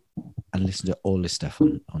 Go and listen to all this stuff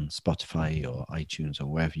on Spotify or iTunes or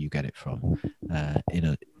wherever you get it from. I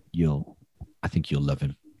think you'll love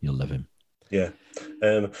him. You'll love him. Yeah.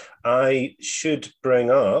 I should bring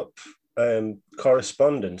up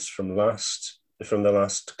correspondence from the last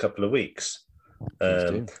couple of weeks.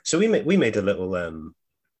 So we made a little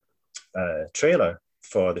trailer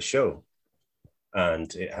for the show,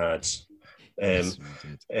 and it had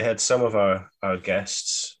some of our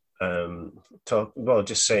guests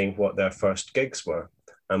just saying what their first gigs were,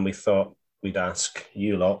 and we thought we'd ask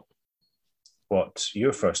you lot what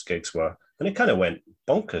your first gigs were, and it kind of went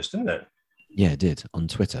bonkers, didn't it? Yeah, it did on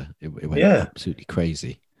Twitter. It went Yeah. absolutely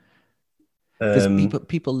crazy because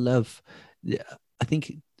people love. Yeah, I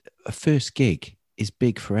think a first gig is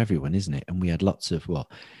big for everyone, isn't it? And we had lots of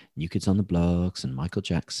New Kids on the Blocks and Michael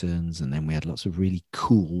Jackson's, and then we had lots of really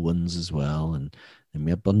cool ones as well, and then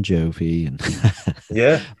we had Bon Jovi, and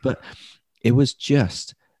Yeah. But it was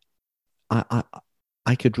just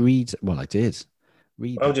I could read. Well, I did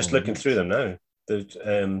read. I'm That just all looking week, through them now. There's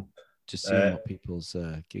just seeing what people's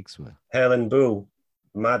gigs were. Helen Bull,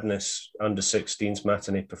 Madness under 16s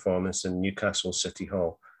matinee performance in Newcastle City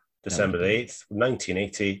Hall, December the 8th,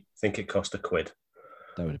 1980. I think it cost £1.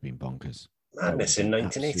 That would have been bonkers. Madness in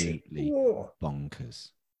 1980. Absolutely bonkers.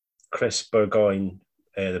 Chris Burgoyne,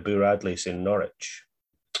 the Boo Radleys in Norwich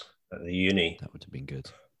at the uni. That would have been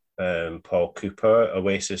good. Paul Cooper,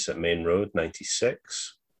 Oasis at Main Road,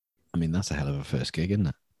 96. I mean, that's a hell of a first gig, isn't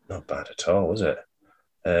it? Not bad at all, was it?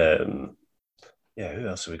 Yeah, who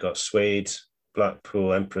else have we got? Suede,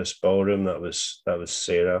 Blackpool Empress Ballroom. That was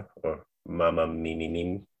Sarah or Mama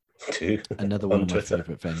Mimi too. Another one of my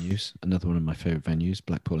favourite venues.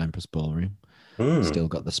 Blackpool Empress Ballroom. Still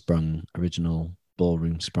got the original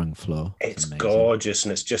ballroom sprung floor. It's gorgeous,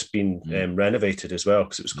 and it's just been renovated as well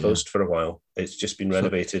because it was closed for a while. It's just been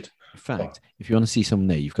renovated. In fact, if you want to see someone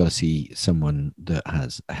there, you've got to see someone that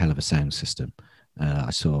has a hell of a sound system.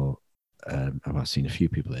 I saw, I've seen a few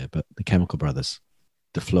people there, but the Chemical Brothers,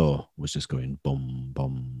 the floor was just going boom,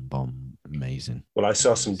 boom, boom, amazing. Well, I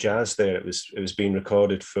saw some jazz there. It was being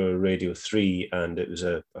recorded for Radio 3, and it was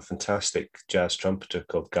a fantastic jazz trumpeter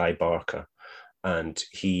called Guy Barker, and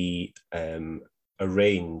he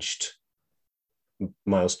arranged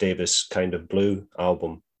Miles Davis' Kind of Blue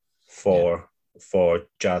album for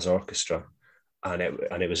jazz orchestra, and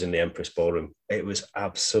it was in the Empress Ballroom. It was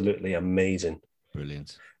absolutely amazing.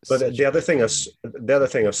 Brilliant. But the other thing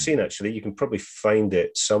I've seen, actually, you can probably find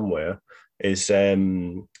it somewhere, is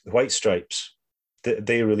White Stripes.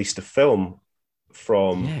 They released a film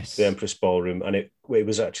from the Empress Ballroom, and it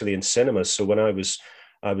was actually in cinemas. So when I was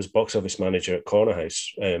box office manager at Corner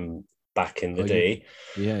House back in the day.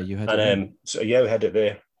 You had it. So we had it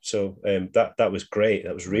there. So that was great.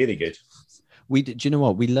 That was really good. Do you know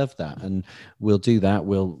what? We love that, and we'll do that.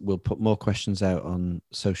 We'll put more questions out on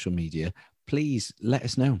social media. Please let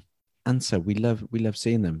us know. Answer. We love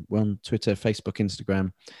seeing them. We're on Twitter, Facebook,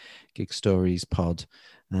 Instagram, Gig Stories Pod,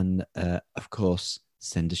 and of course,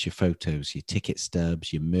 send us your photos, your ticket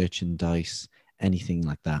stubs, your merchandise, anything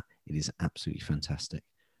like that. It is absolutely fantastic.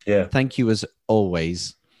 Yeah. Thank you as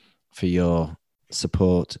always for your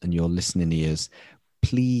support and your listening ears.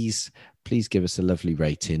 Please give us a lovely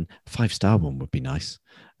rating. 5-star one would be nice.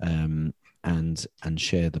 And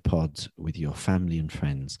share the pod with your family and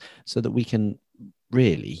friends so that we can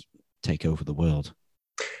really take over the world.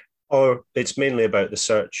 Or it's mainly about the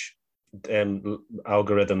search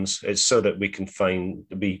algorithms. It's so that we can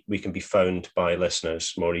be found by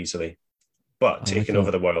listeners more easily. But taking over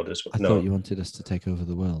the world as well. I thought you wanted us to take over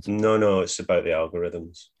the world. No, it's about the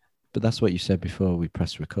algorithms. But that's what you said before we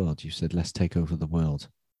pressed record. You said, let's take over the world.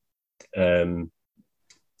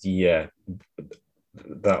 Yeah.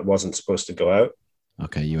 That wasn't supposed to go out.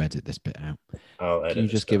 Okay, you edit this bit out. I'll edit. Can you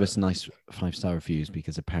just give us nice 5-star reviews,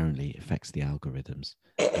 because apparently it affects the algorithms,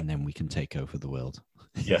 and then we can take over the world.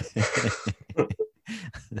 Yeah.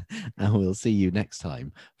 And we'll see you next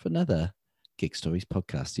time for another Gig Stories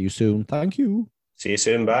podcast. See you soon. Thank you. See you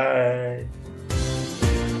soon. Bye.